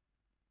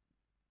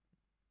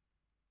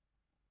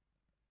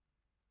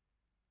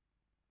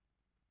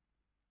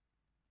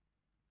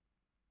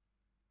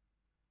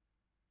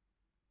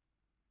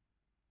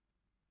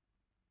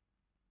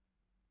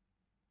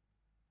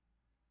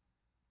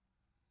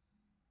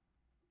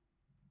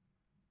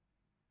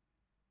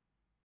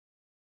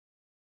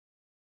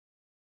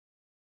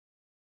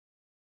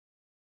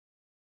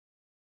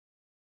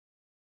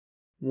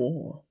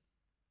 War.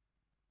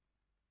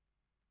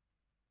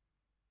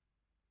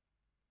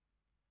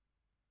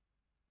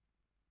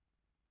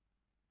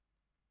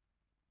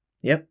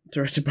 Yep,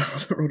 directed by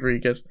Robert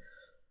Rodriguez.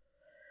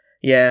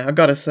 Yeah, I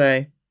gotta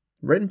say,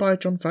 written by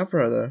Jon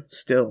Favreau though,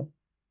 still.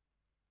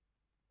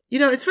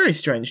 It's very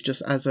strange,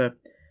 just as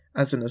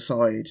an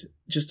aside,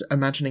 just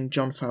imagining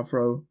Jon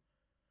Favreau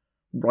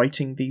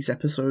writing these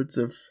episodes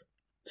of,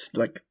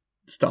 like,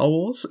 Star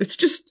Wars.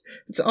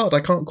 It's odd, I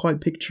can't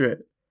quite picture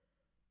it.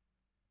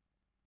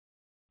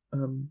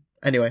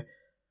 Anyway.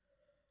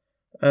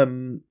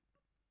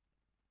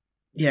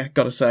 Yeah,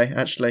 gotta say,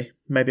 actually,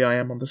 maybe I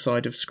am on the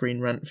side of Screen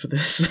Rant for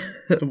this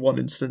one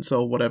instance,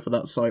 or whatever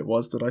that site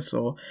was that I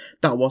saw.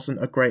 That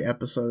wasn't a great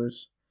episode.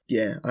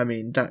 Yeah, I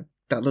mean, that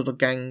little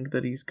gang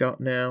that he's got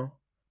now,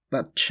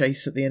 that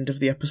chase at the end of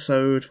the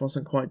episode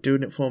wasn't quite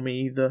doing it for me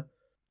either.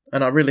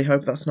 And I really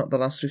hope that's not the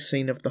last we've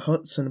seen of the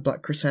Hutts and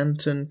Black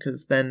Chrysanthemum,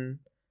 because then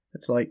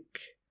it's like,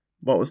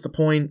 what was the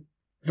point?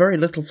 Very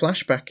little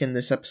flashback in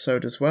this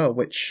episode as well,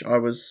 which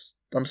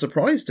I'm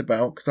surprised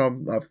about,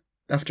 because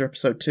after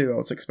episode 2, I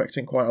was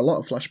expecting quite a lot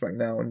of flashback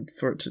now, and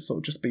for it to sort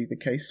of just be the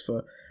case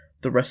for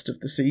the rest of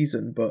the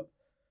season, but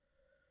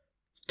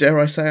dare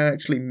I say I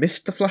actually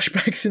missed the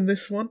flashbacks in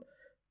this one?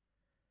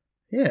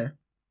 Yeah.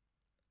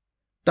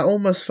 That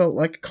almost felt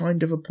like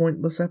kind of a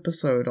pointless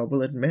episode, I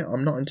will admit.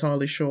 I'm not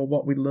entirely sure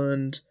what we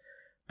learned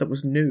that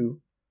was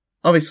new.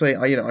 Obviously,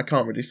 I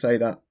can't really say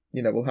that.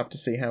 We'll have to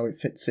see how it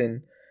fits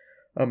in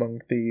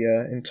among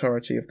the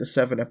entirety of the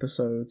 7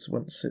 episodes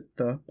once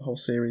the whole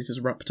series is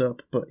wrapped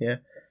up, but yeah.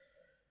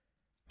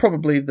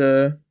 Probably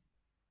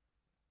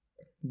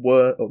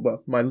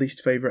my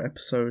least favourite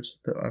episode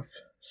that I've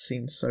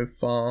seen so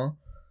far.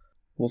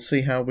 We'll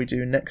see how we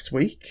do next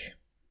week.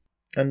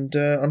 And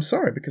I'm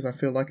sorry, because I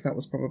feel like that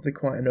was probably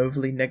quite an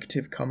overly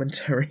negative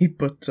commentary,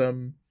 but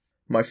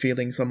my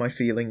feelings are my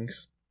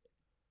feelings.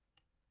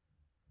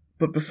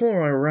 But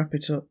before I wrap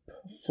it up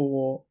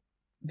for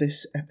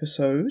this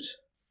episode,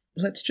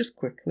 let's just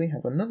quickly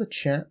have another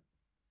chat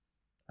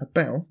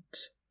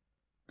about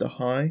the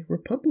High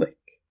Republic.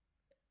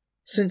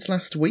 Since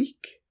last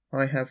week,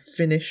 I have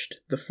finished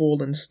The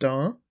Fallen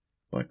Star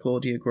by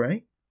Claudia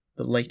Gray,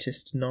 the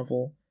latest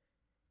novel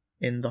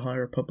in the High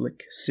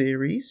Republic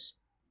series,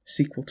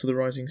 sequel to The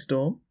Rising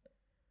Storm.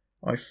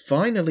 I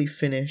finally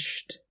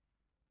finished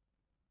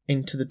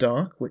Into the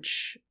Dark,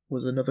 which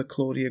was another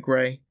Claudia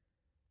Gray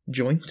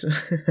joint,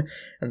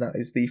 and that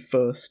is the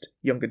first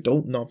young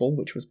adult novel,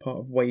 which was part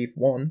of Wave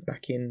 1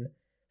 back in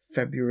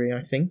February,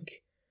 I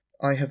think.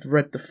 I have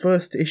read the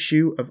first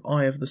issue of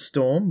Eye of the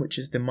Storm, which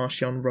is the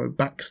Marchion Ro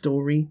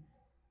backstory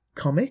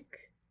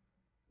comic,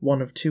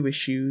 one of 2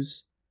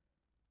 issues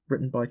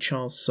written by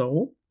Charles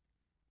Soule.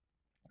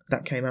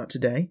 That came out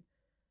today.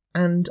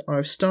 And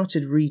I've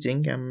started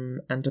reading,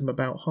 and I'm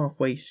about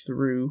halfway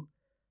through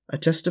A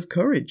Test of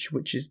Courage,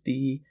 which is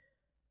the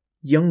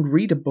young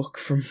reader book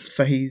from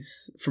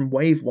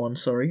Wave 1,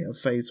 of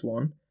Phase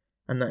 1,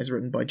 and that is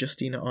written by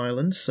Justina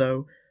Ireland,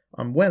 so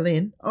I'm well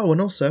in. Oh,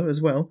 and also,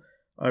 as well,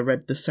 I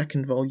read the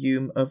 2nd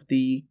volume of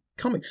the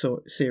comic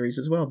series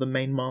as well, the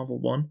main Marvel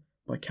one,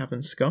 by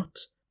Cavan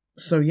Scott.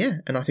 So yeah,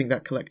 and I think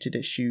that collected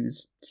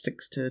issues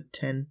 6 to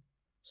 10.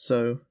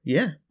 So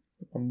yeah,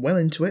 I'm well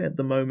into it at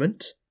the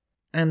moment.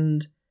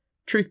 And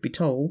truth be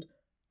told,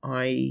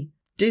 I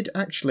did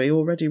actually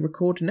already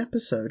record an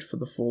episode for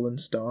The Fallen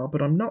Star,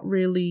 but I'm not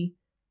really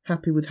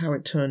happy with how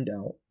it turned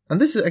out. And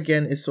this,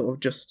 again, is sort of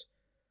just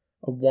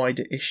a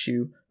wider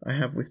issue I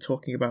have with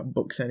talking about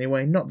books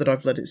anyway. Not that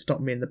I've let it stop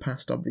me in the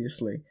past,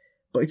 obviously,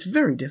 but it's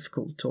very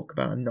difficult to talk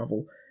about a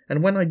novel.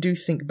 And when I do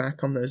think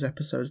back on those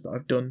episodes that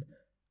I've done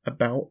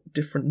about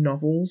different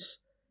novels,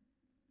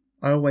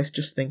 I always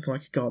just think,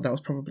 like, God, that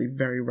was probably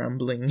very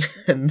rambling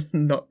and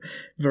not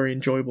very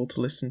enjoyable to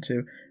listen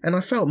to. And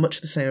I felt much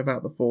the same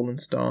about The Fallen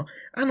Star.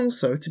 And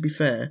also, to be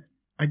fair,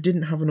 I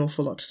didn't have an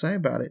awful lot to say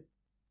about it.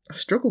 I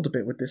struggled a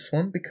bit with this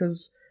one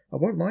because, I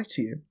won't lie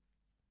to you,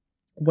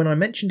 when I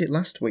mentioned it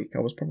last week, I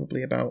was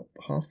probably about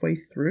halfway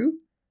through.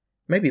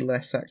 Maybe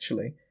less,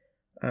 actually.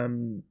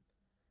 And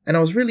I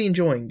was really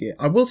enjoying it.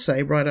 I will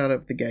say, right out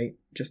of the gate,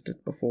 just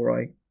before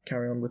I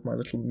carry on with my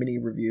little mini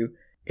review,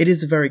 it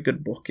is a very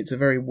good book. It's a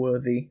very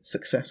worthy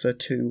successor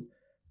to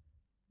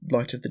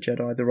Light of the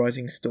Jedi, The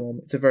Rising Storm.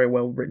 It's a very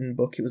well-written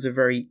book. It was a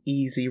very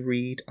easy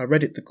read. I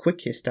read it the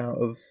quickest out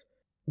of,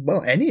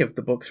 well, any of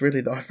the books,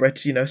 really, that I've read,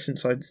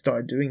 since I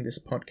started doing this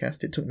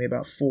podcast. It took me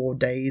about 4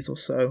 days or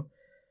so.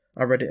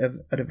 I read it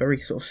at a very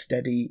sort of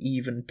steady,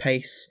 even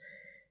pace.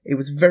 It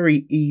was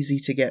very easy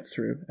to get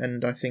through,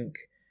 and I think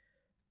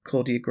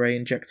Claudia Gray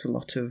injects a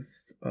lot of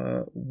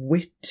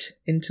wit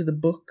into the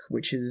book,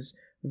 which is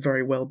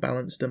very well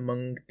balanced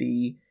among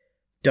the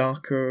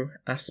darker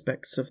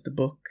aspects of the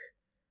book,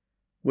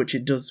 which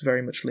it does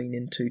very much lean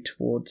into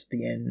towards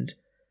the end.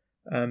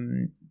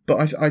 But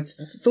I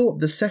thought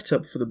the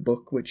setup for the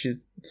book, which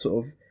is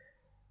sort of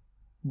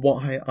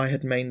what I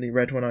had mainly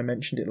read when I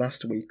mentioned it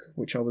last week,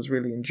 which I was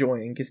really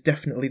enjoying, is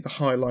definitely the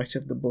highlight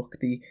of the book.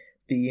 The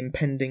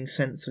impending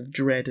sense of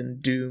dread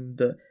and doom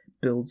that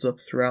builds up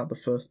throughout the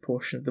first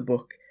portion of the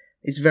book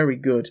is very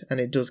good, and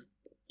it does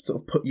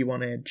sort of put you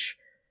on edge.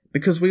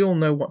 Because we all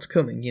know what's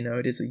coming,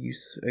 it is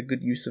a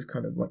good use of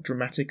kind of like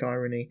dramatic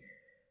irony.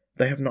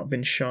 They have not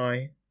been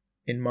shy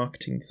in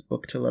marketing this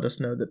book to let us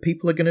know that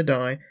people are going to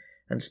die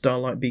and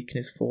Starlight Beacon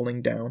is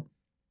falling down.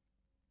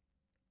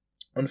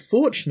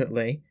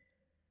 Unfortunately,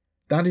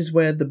 that is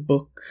where the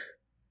book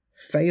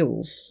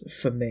fails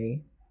for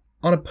me.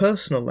 On a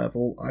personal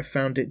level, I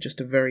found it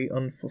just a very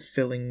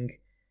unfulfilling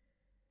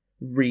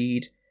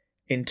read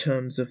in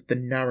terms of the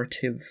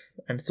narrative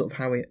and sort of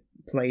how it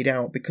played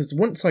out, because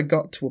once I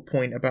got to a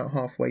point about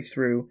halfway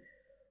through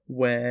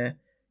where,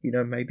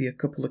 maybe a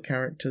couple of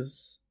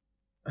characters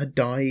had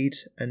died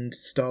and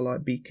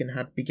Starlight Beacon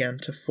had began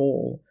to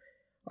fall,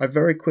 I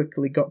very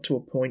quickly got to a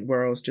point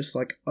where I was just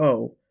like,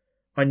 oh,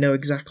 I know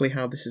exactly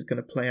how this is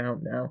going to play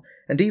out now.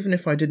 And even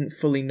if I didn't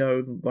fully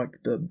know,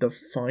 like, the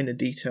finer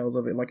details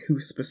of it, like who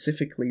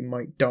specifically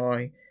might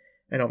die,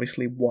 and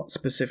obviously what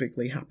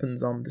specifically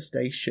happens on the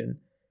station,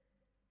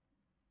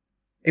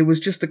 it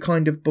was just the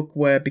kind of book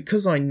where,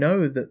 because I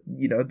know that,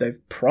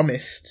 they've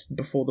promised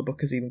before the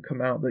book has even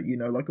come out that,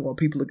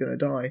 people are going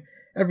to die,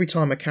 every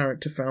time a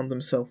character found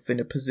themselves in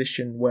a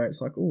position where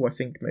it's like, oh, I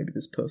think maybe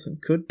this person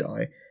could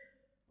die,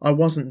 I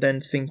wasn't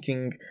then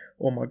thinking,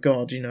 oh my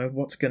god,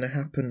 what's going to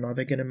happen? Are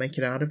they going to make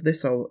it out of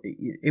this?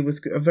 It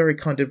was a very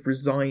kind of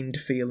resigned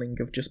feeling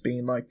of just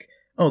being like,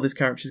 oh, this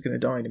character's going to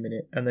die in a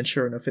minute, and then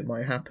sure enough it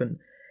might happen.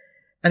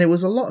 And it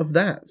was a lot of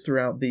that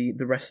throughout the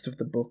rest of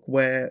the book,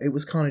 where it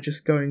was kind of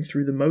just going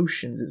through the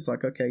motions. It's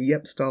like, okay,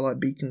 yep,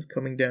 Starlight Beacon's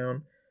coming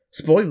down.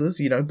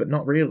 Spoilers, but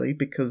not really,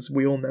 because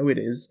we all know it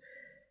is.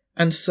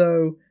 And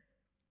so,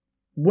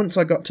 once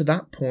I got to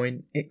that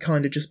point, it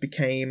kind of just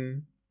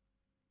became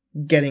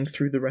getting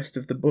through the rest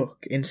of the book,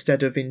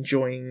 instead of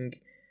enjoying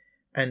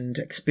and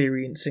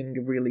experiencing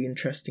a really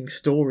interesting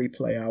story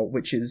play out,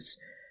 which is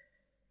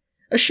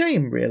a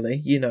shame,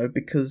 really,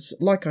 because,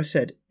 like I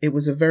said, it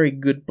was a very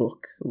good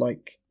book,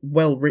 like,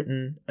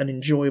 well-written, an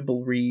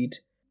enjoyable read.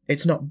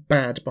 It's not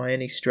bad by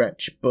any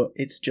stretch, but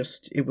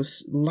it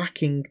was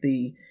lacking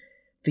the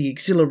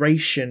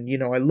exhilaration.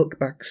 I look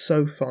back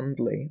so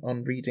fondly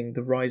on reading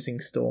The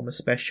Rising Storm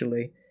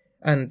especially,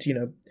 and,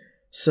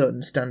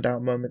 certain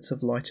standout moments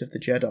of Light of the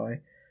Jedi,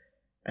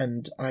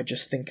 and I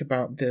just think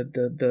about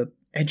the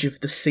edge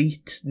of the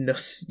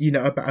seatness,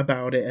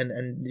 about it,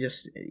 and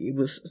just,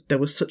 there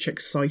was such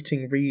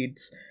exciting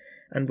reads,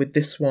 and with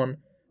this one,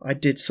 I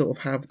did sort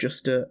of have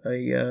just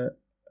a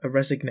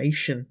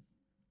resignation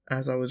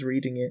as I was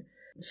reading it.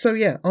 So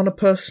yeah, on a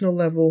personal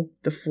level,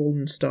 The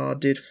Fallen Star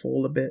did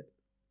fall a bit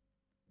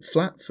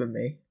flat for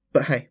me,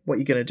 But hey, what are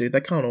you going to do?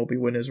 They can't all be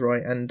winners,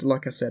 right? And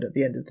like I said, at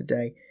the end of the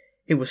day,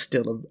 it was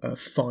still a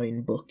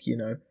fine book, you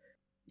know.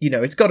 You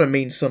know, it's got to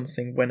mean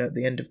something when at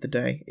the end of the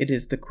day, it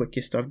is the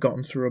quickest I've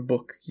gotten through a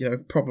book, you know,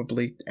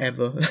 probably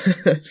ever.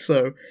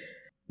 So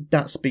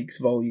that speaks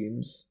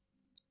volumes.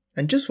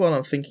 And just while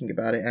I'm thinking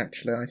about it,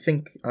 actually, I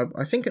think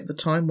at the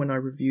time when I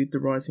reviewed The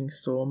Rising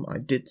Storm, I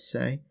did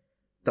say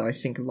that I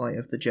think Light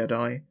of the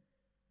Jedi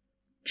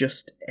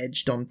just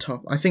edged on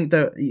top. I think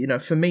that, you know,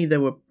 for me, they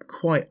were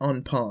quite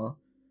on par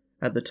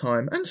at the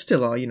time, and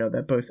still are, you know,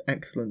 they're both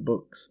excellent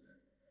books.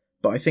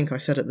 But I think I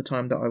said at the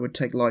time that I would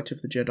take Light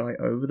of the Jedi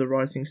over The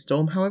Rising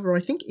Storm. However, I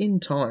think in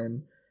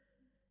time,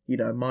 you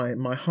know,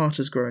 my heart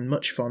has grown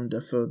much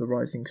fonder for The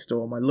Rising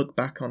Storm. I look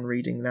back on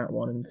reading that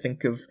one and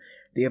think of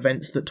the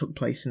events that took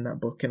place in that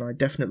book, and I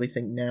definitely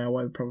think now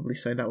I would probably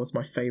say that was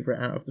my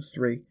favourite out of the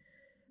three.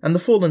 And The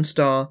Fallen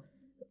Star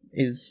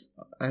is,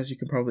 as you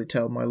can probably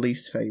tell, my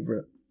least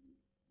favourite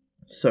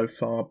so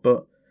far,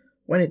 but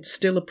when it's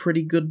still a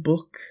pretty good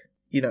book,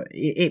 you know,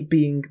 it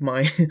being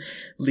my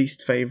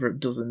least favourite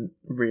doesn't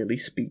really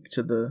speak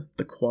to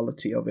the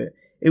quality of it.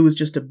 It was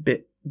just a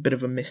bit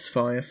of a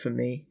misfire for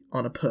me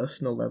on a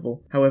personal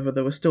level. However,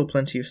 there were still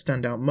plenty of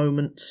standout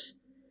moments,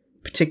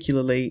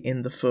 particularly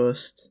in the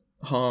first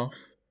half.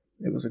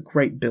 It was a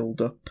great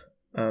build-up,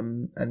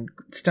 and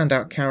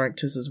standout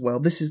characters as well.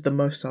 This is the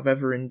most I've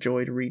ever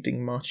enjoyed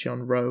reading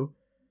Marchion Ro,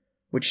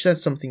 which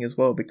says something as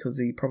well, because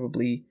he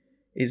probably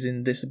is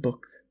in this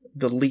book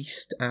the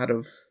least out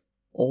of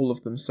all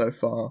of them so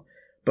far,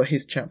 but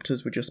his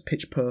chapters were just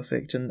pitch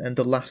perfect, and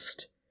the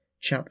last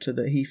chapter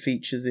that he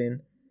features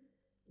in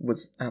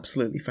was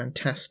absolutely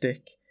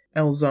fantastic.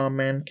 Elzar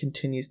Mann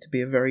continues to be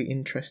a very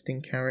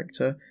interesting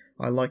character.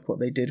 I like what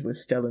they did with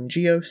Stellan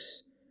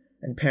Gios,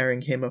 and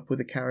pairing him up with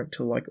a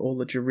character like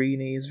Orla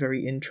Jarini is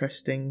very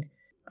interesting.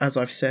 As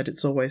I've said,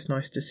 it's always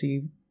nice to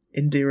see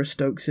Indira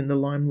Stokes in the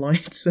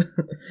limelight,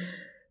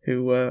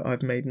 who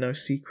I've made no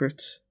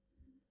secret.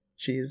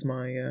 She is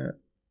my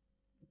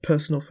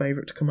personal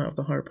favourite to come out of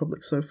the High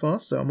Republic so far,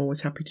 so I'm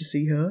always happy to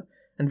see her,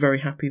 and very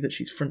happy that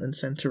she's front and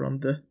centre on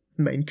the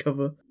main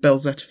cover. Bel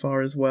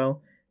Zettifar as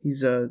well.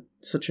 He's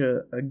such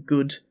a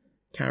good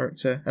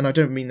character, and I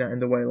don't mean that in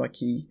the way like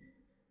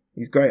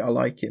he's great, I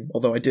like him,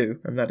 although I do,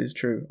 and that is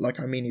true. Like,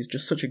 I mean, he's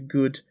just such a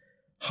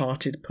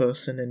good-hearted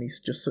person, and he's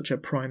just such a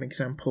prime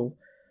example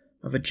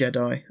of a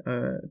Jedi.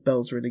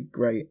 Bel's really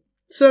great.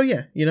 So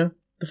yeah, you know,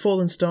 The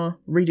Fallen Star,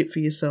 read it for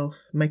yourself,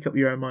 make up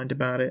your own mind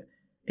about it.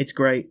 It's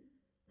great,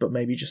 but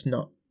maybe just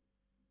not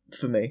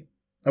for me.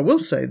 I will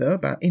say, though,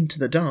 about Into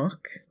the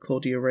Dark,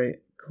 Claudia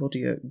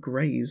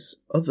Gray's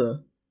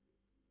other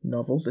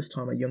novel, this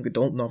time a young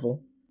adult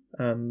novel,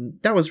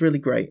 that was really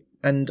great,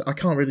 and I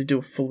can't really do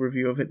a full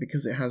review of it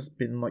because it has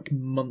been like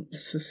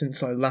months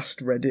since I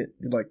last read it,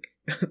 like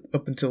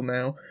up until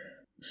now,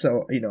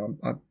 so, you know,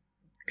 I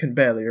can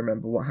barely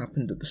remember what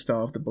happened at the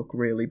start of the book,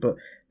 really, but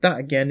that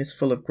again is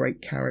full of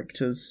great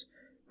characters,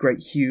 great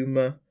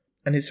humour,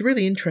 and it's a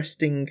really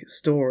interesting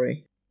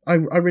story. I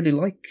really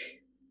like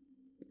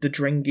the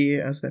Drengir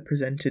as they're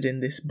presented in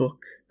this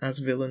book as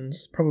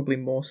villains, probably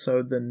more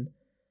so than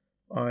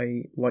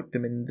I like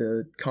them in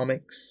the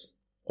comics,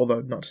 although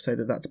not to say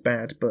that that's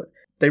bad, but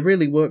they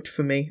really worked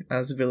for me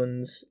as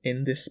villains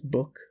in this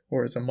book,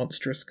 or as a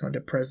monstrous kind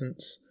of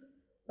presence,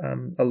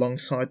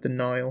 alongside the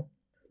Nile.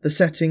 The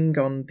setting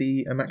on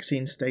the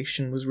Amaxian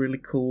station was really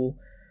cool,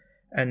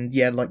 and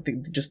yeah, like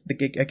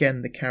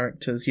the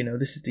characters, you know,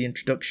 this is the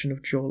introduction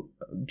of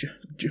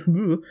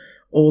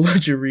Orla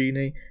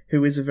Jarini,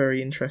 who is a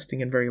very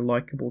interesting and very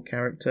likeable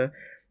character.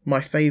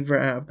 My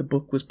favourite out of the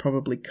book was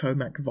probably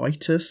Comac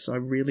Vitus. I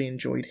really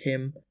enjoyed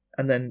him.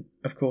 And then,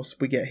 of course,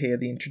 we get here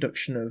the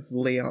introduction of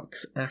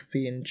Leox,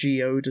 Affi, and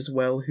Geode as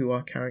well, who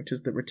are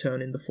characters that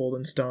return in The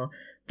Fallen Star.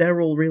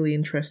 They're all really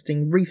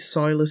interesting. Reef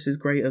Silas is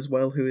great as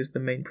well, who is the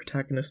main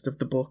protagonist of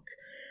the book.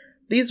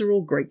 These are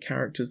all great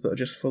characters that are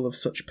just full of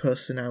such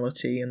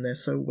personality, and they're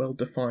so well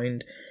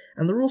defined,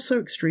 and they're also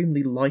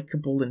extremely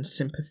likeable and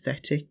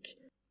sympathetic.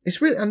 It's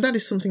really, and that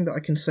is something that I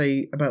can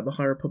say about the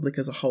High Republic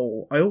as a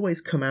whole. I always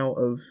come out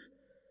of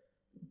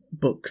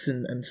books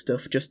and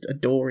stuff just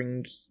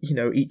adoring, you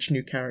know, each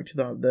new character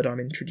that I'm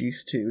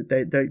introduced to.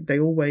 They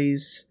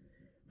always,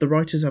 the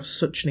writers have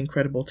such an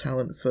incredible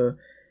talent for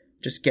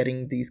just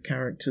getting these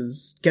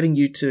characters, getting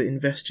you to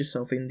invest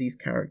yourself in these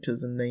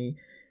characters, and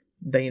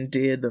they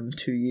endear them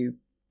to you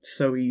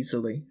so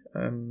easily.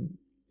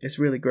 It's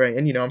really great,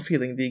 and you know, I'm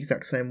feeling the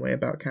exact same way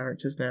about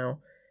characters now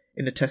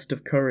in A Test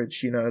of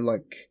Courage, you know,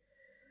 like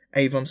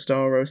Avon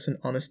Staros and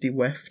Honesty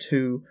Weft,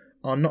 who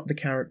are not the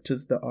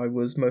characters that I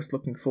was most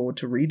looking forward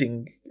to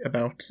reading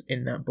about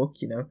in that book,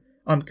 you know.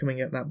 I'm coming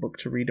at that book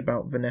to read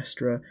about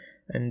Venestra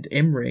and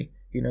Imri,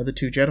 you know, the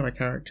two Jedi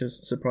characters,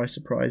 surprise,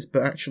 surprise,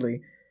 but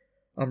actually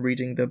I'm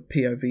reading the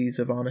POVs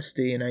of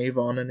Honesty and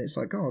Avon, and it's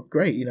like, oh,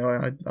 great, you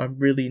know, I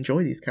really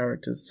enjoy these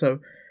characters. So,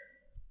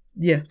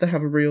 yeah, they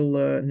have a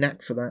real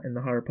knack for that in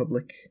the High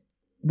Republic,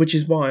 which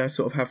is why I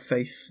sort of have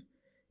faith,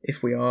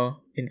 if we are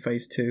in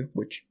Phase 2,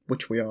 which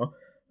we are,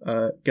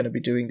 going to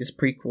be doing this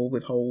prequel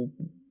with all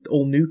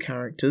all new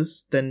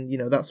characters, then,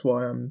 that's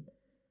why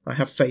I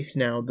have faith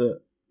now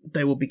that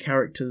there will be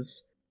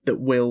characters that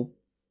will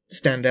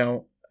stand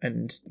out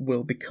and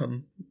will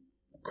become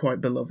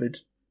quite beloved,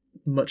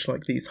 much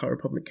like these High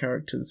Republic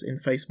characters in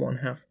Phase 1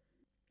 have.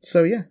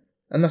 So yeah,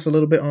 and that's a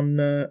little bit on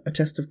A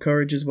Test of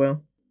Courage as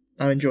well.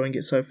 I'm enjoying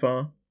it so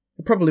far.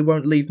 It probably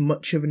won't leave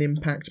much of an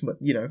impact, but,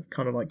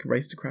 kind of like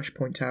Race to Crash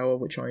Point Tower,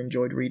 which I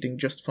enjoyed reading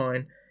just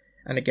fine.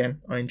 And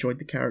again, I enjoyed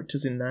the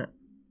characters in that,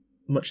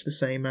 much the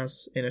same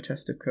as in A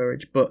Test of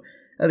Courage. But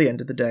at the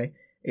end of the day,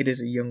 it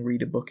is a young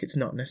reader book. It's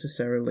not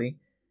necessarily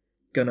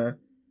gonna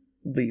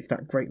leave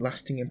that great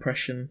lasting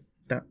impression.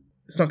 That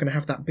it's not gonna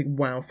have that big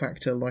wow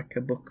factor like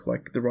a book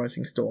like The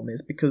Rising Storm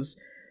is, because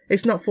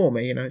it's not for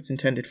me. It's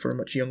intended for a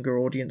much younger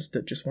audience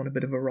that just want a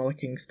bit of a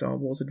rollicking Star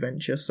Wars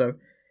adventure, so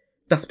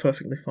that's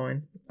perfectly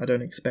fine. I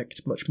don't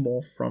expect much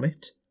more from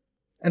it.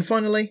 And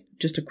finally,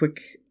 just a quick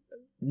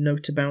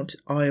note about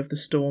Eye of the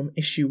Storm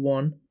Issue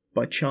 1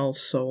 by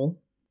Charles Soule.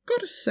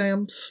 Gotta say,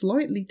 I'm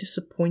slightly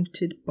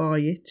disappointed by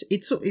it.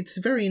 It's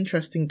very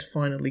interesting to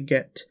finally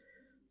get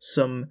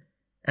some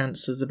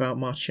answers about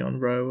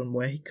Marchion Ro and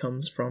where he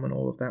comes from and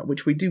all of that,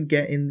 which we do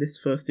get in this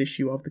first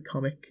issue of the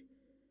comic.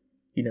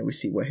 We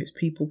see where his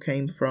people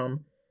came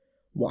from,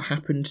 what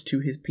happened to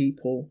his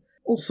people,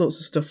 all sorts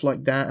of stuff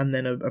like that, and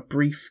then a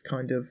brief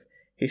kind of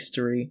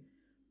history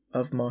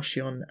of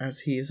Marchion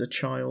as he is a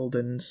child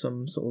and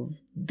some sort of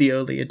the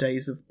earlier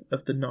days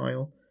of the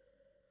Nile,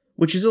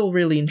 which is all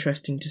really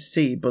interesting to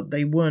see, but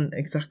they weren't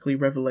exactly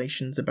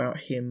revelations about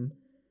him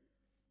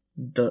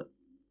that,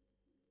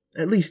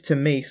 at least to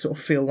me, sort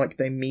of feel like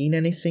they mean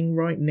anything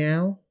right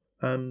now.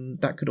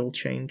 That could all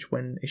change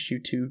when issue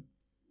 2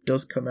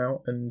 does come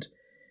out and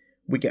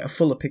we get a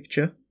fuller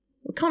picture.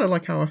 Kind of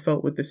like how I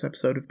felt with this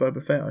episode of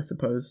Boba Fett, I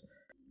suppose.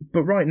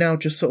 But right now,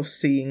 just sort of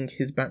seeing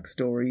his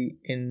backstory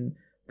in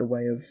the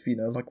way of,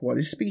 like what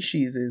his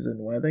species is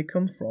and where they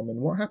come from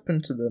and what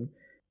happened to them,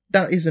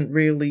 that isn't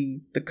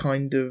really the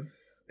kind of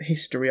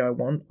history I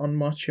want on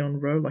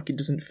Marchion Ro. Like, it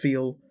doesn't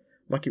feel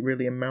like it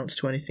really amounts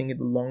to anything in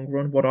the long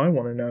run. What I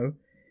want to know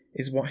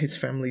is what his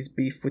family's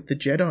beef with the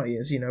Jedi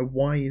is.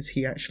 Why is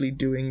he actually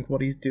doing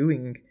what he's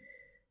doing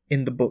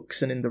in the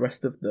books and in the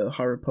rest of the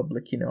High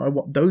Republic?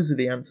 Those are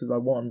the answers I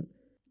want.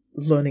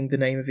 Learning the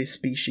name of his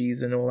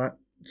species and all that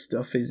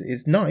stuff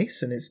is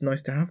nice, and it's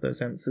nice to have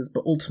those answers,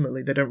 but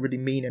ultimately they don't really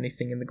mean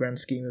anything in the grand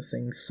scheme of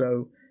things,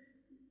 so...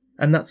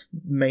 And that's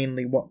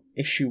mainly what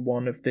issue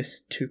 1 of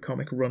this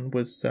 2-comic run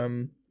was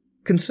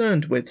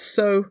concerned with.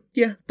 So,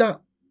 yeah, that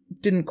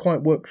didn't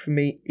quite work for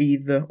me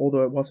either,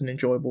 although it was an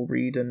enjoyable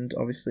read, and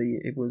obviously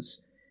it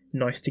was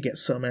nice to get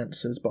some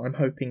answers, but I'm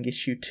hoping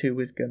issue 2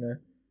 is gonna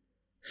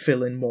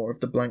fill in more of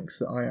the blanks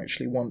that I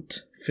actually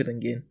want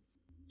filling in.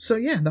 So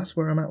yeah, that's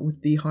where I'm at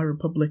with the High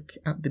Republic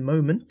at the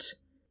moment.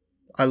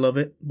 I love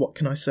it, what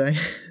can I say?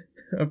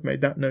 I've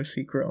made that no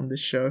secret on this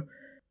show.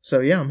 So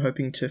yeah, I'm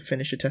hoping to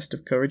finish A Test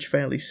of Courage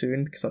fairly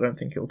soon, because I don't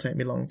think it'll take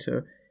me long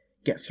to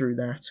get through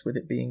that, with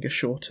it being a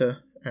shorter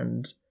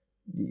and,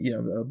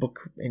 a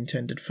book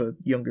intended for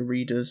younger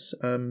readers.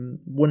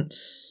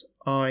 Once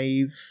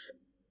I've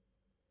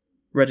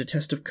read A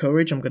Test of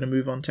Courage, I'm going to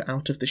move on to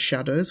Out of the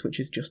Shadows, which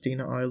is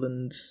Justina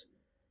Ireland's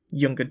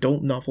young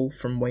adult novel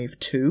from Wave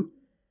 2.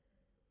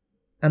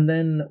 And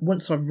then,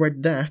 once I've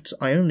read that,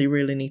 I only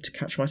really need to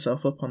catch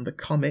myself up on the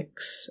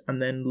comics,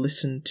 and then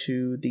listen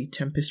to the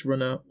Tempest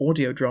Runner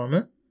audio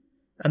drama,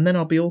 and then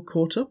I'll be all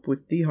caught up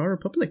with the High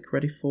Republic,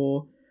 ready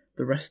for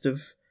the rest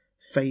of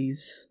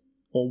Phase,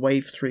 or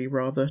Wave 3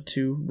 rather,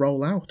 to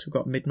roll out. We've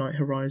got Midnight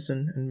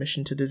Horizon and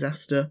Mission to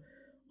Disaster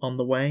on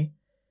the way,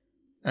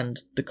 and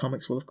the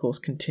comics will of course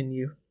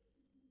continue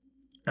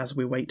as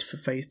we wait for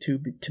Phase 2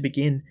 to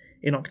begin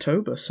in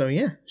October, so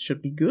yeah,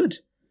 should be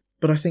good.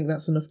 But I think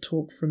that's enough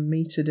talk from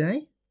me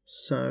today,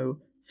 so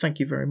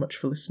thank you very much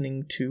for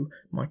listening to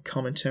my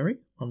commentary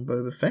on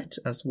Boba Fett,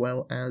 as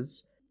well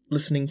as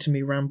listening to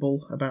me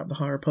ramble about the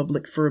High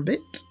Republic for a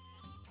bit.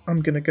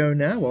 I'm gonna go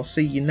now. I'll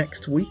see you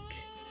next week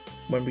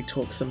when we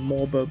talk some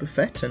more Boba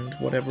Fett and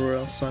whatever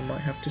else I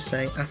might have to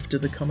say after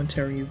the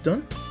commentary is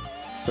done.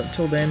 So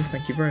until then,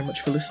 thank you very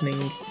much for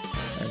listening,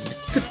 and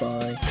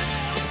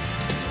goodbye.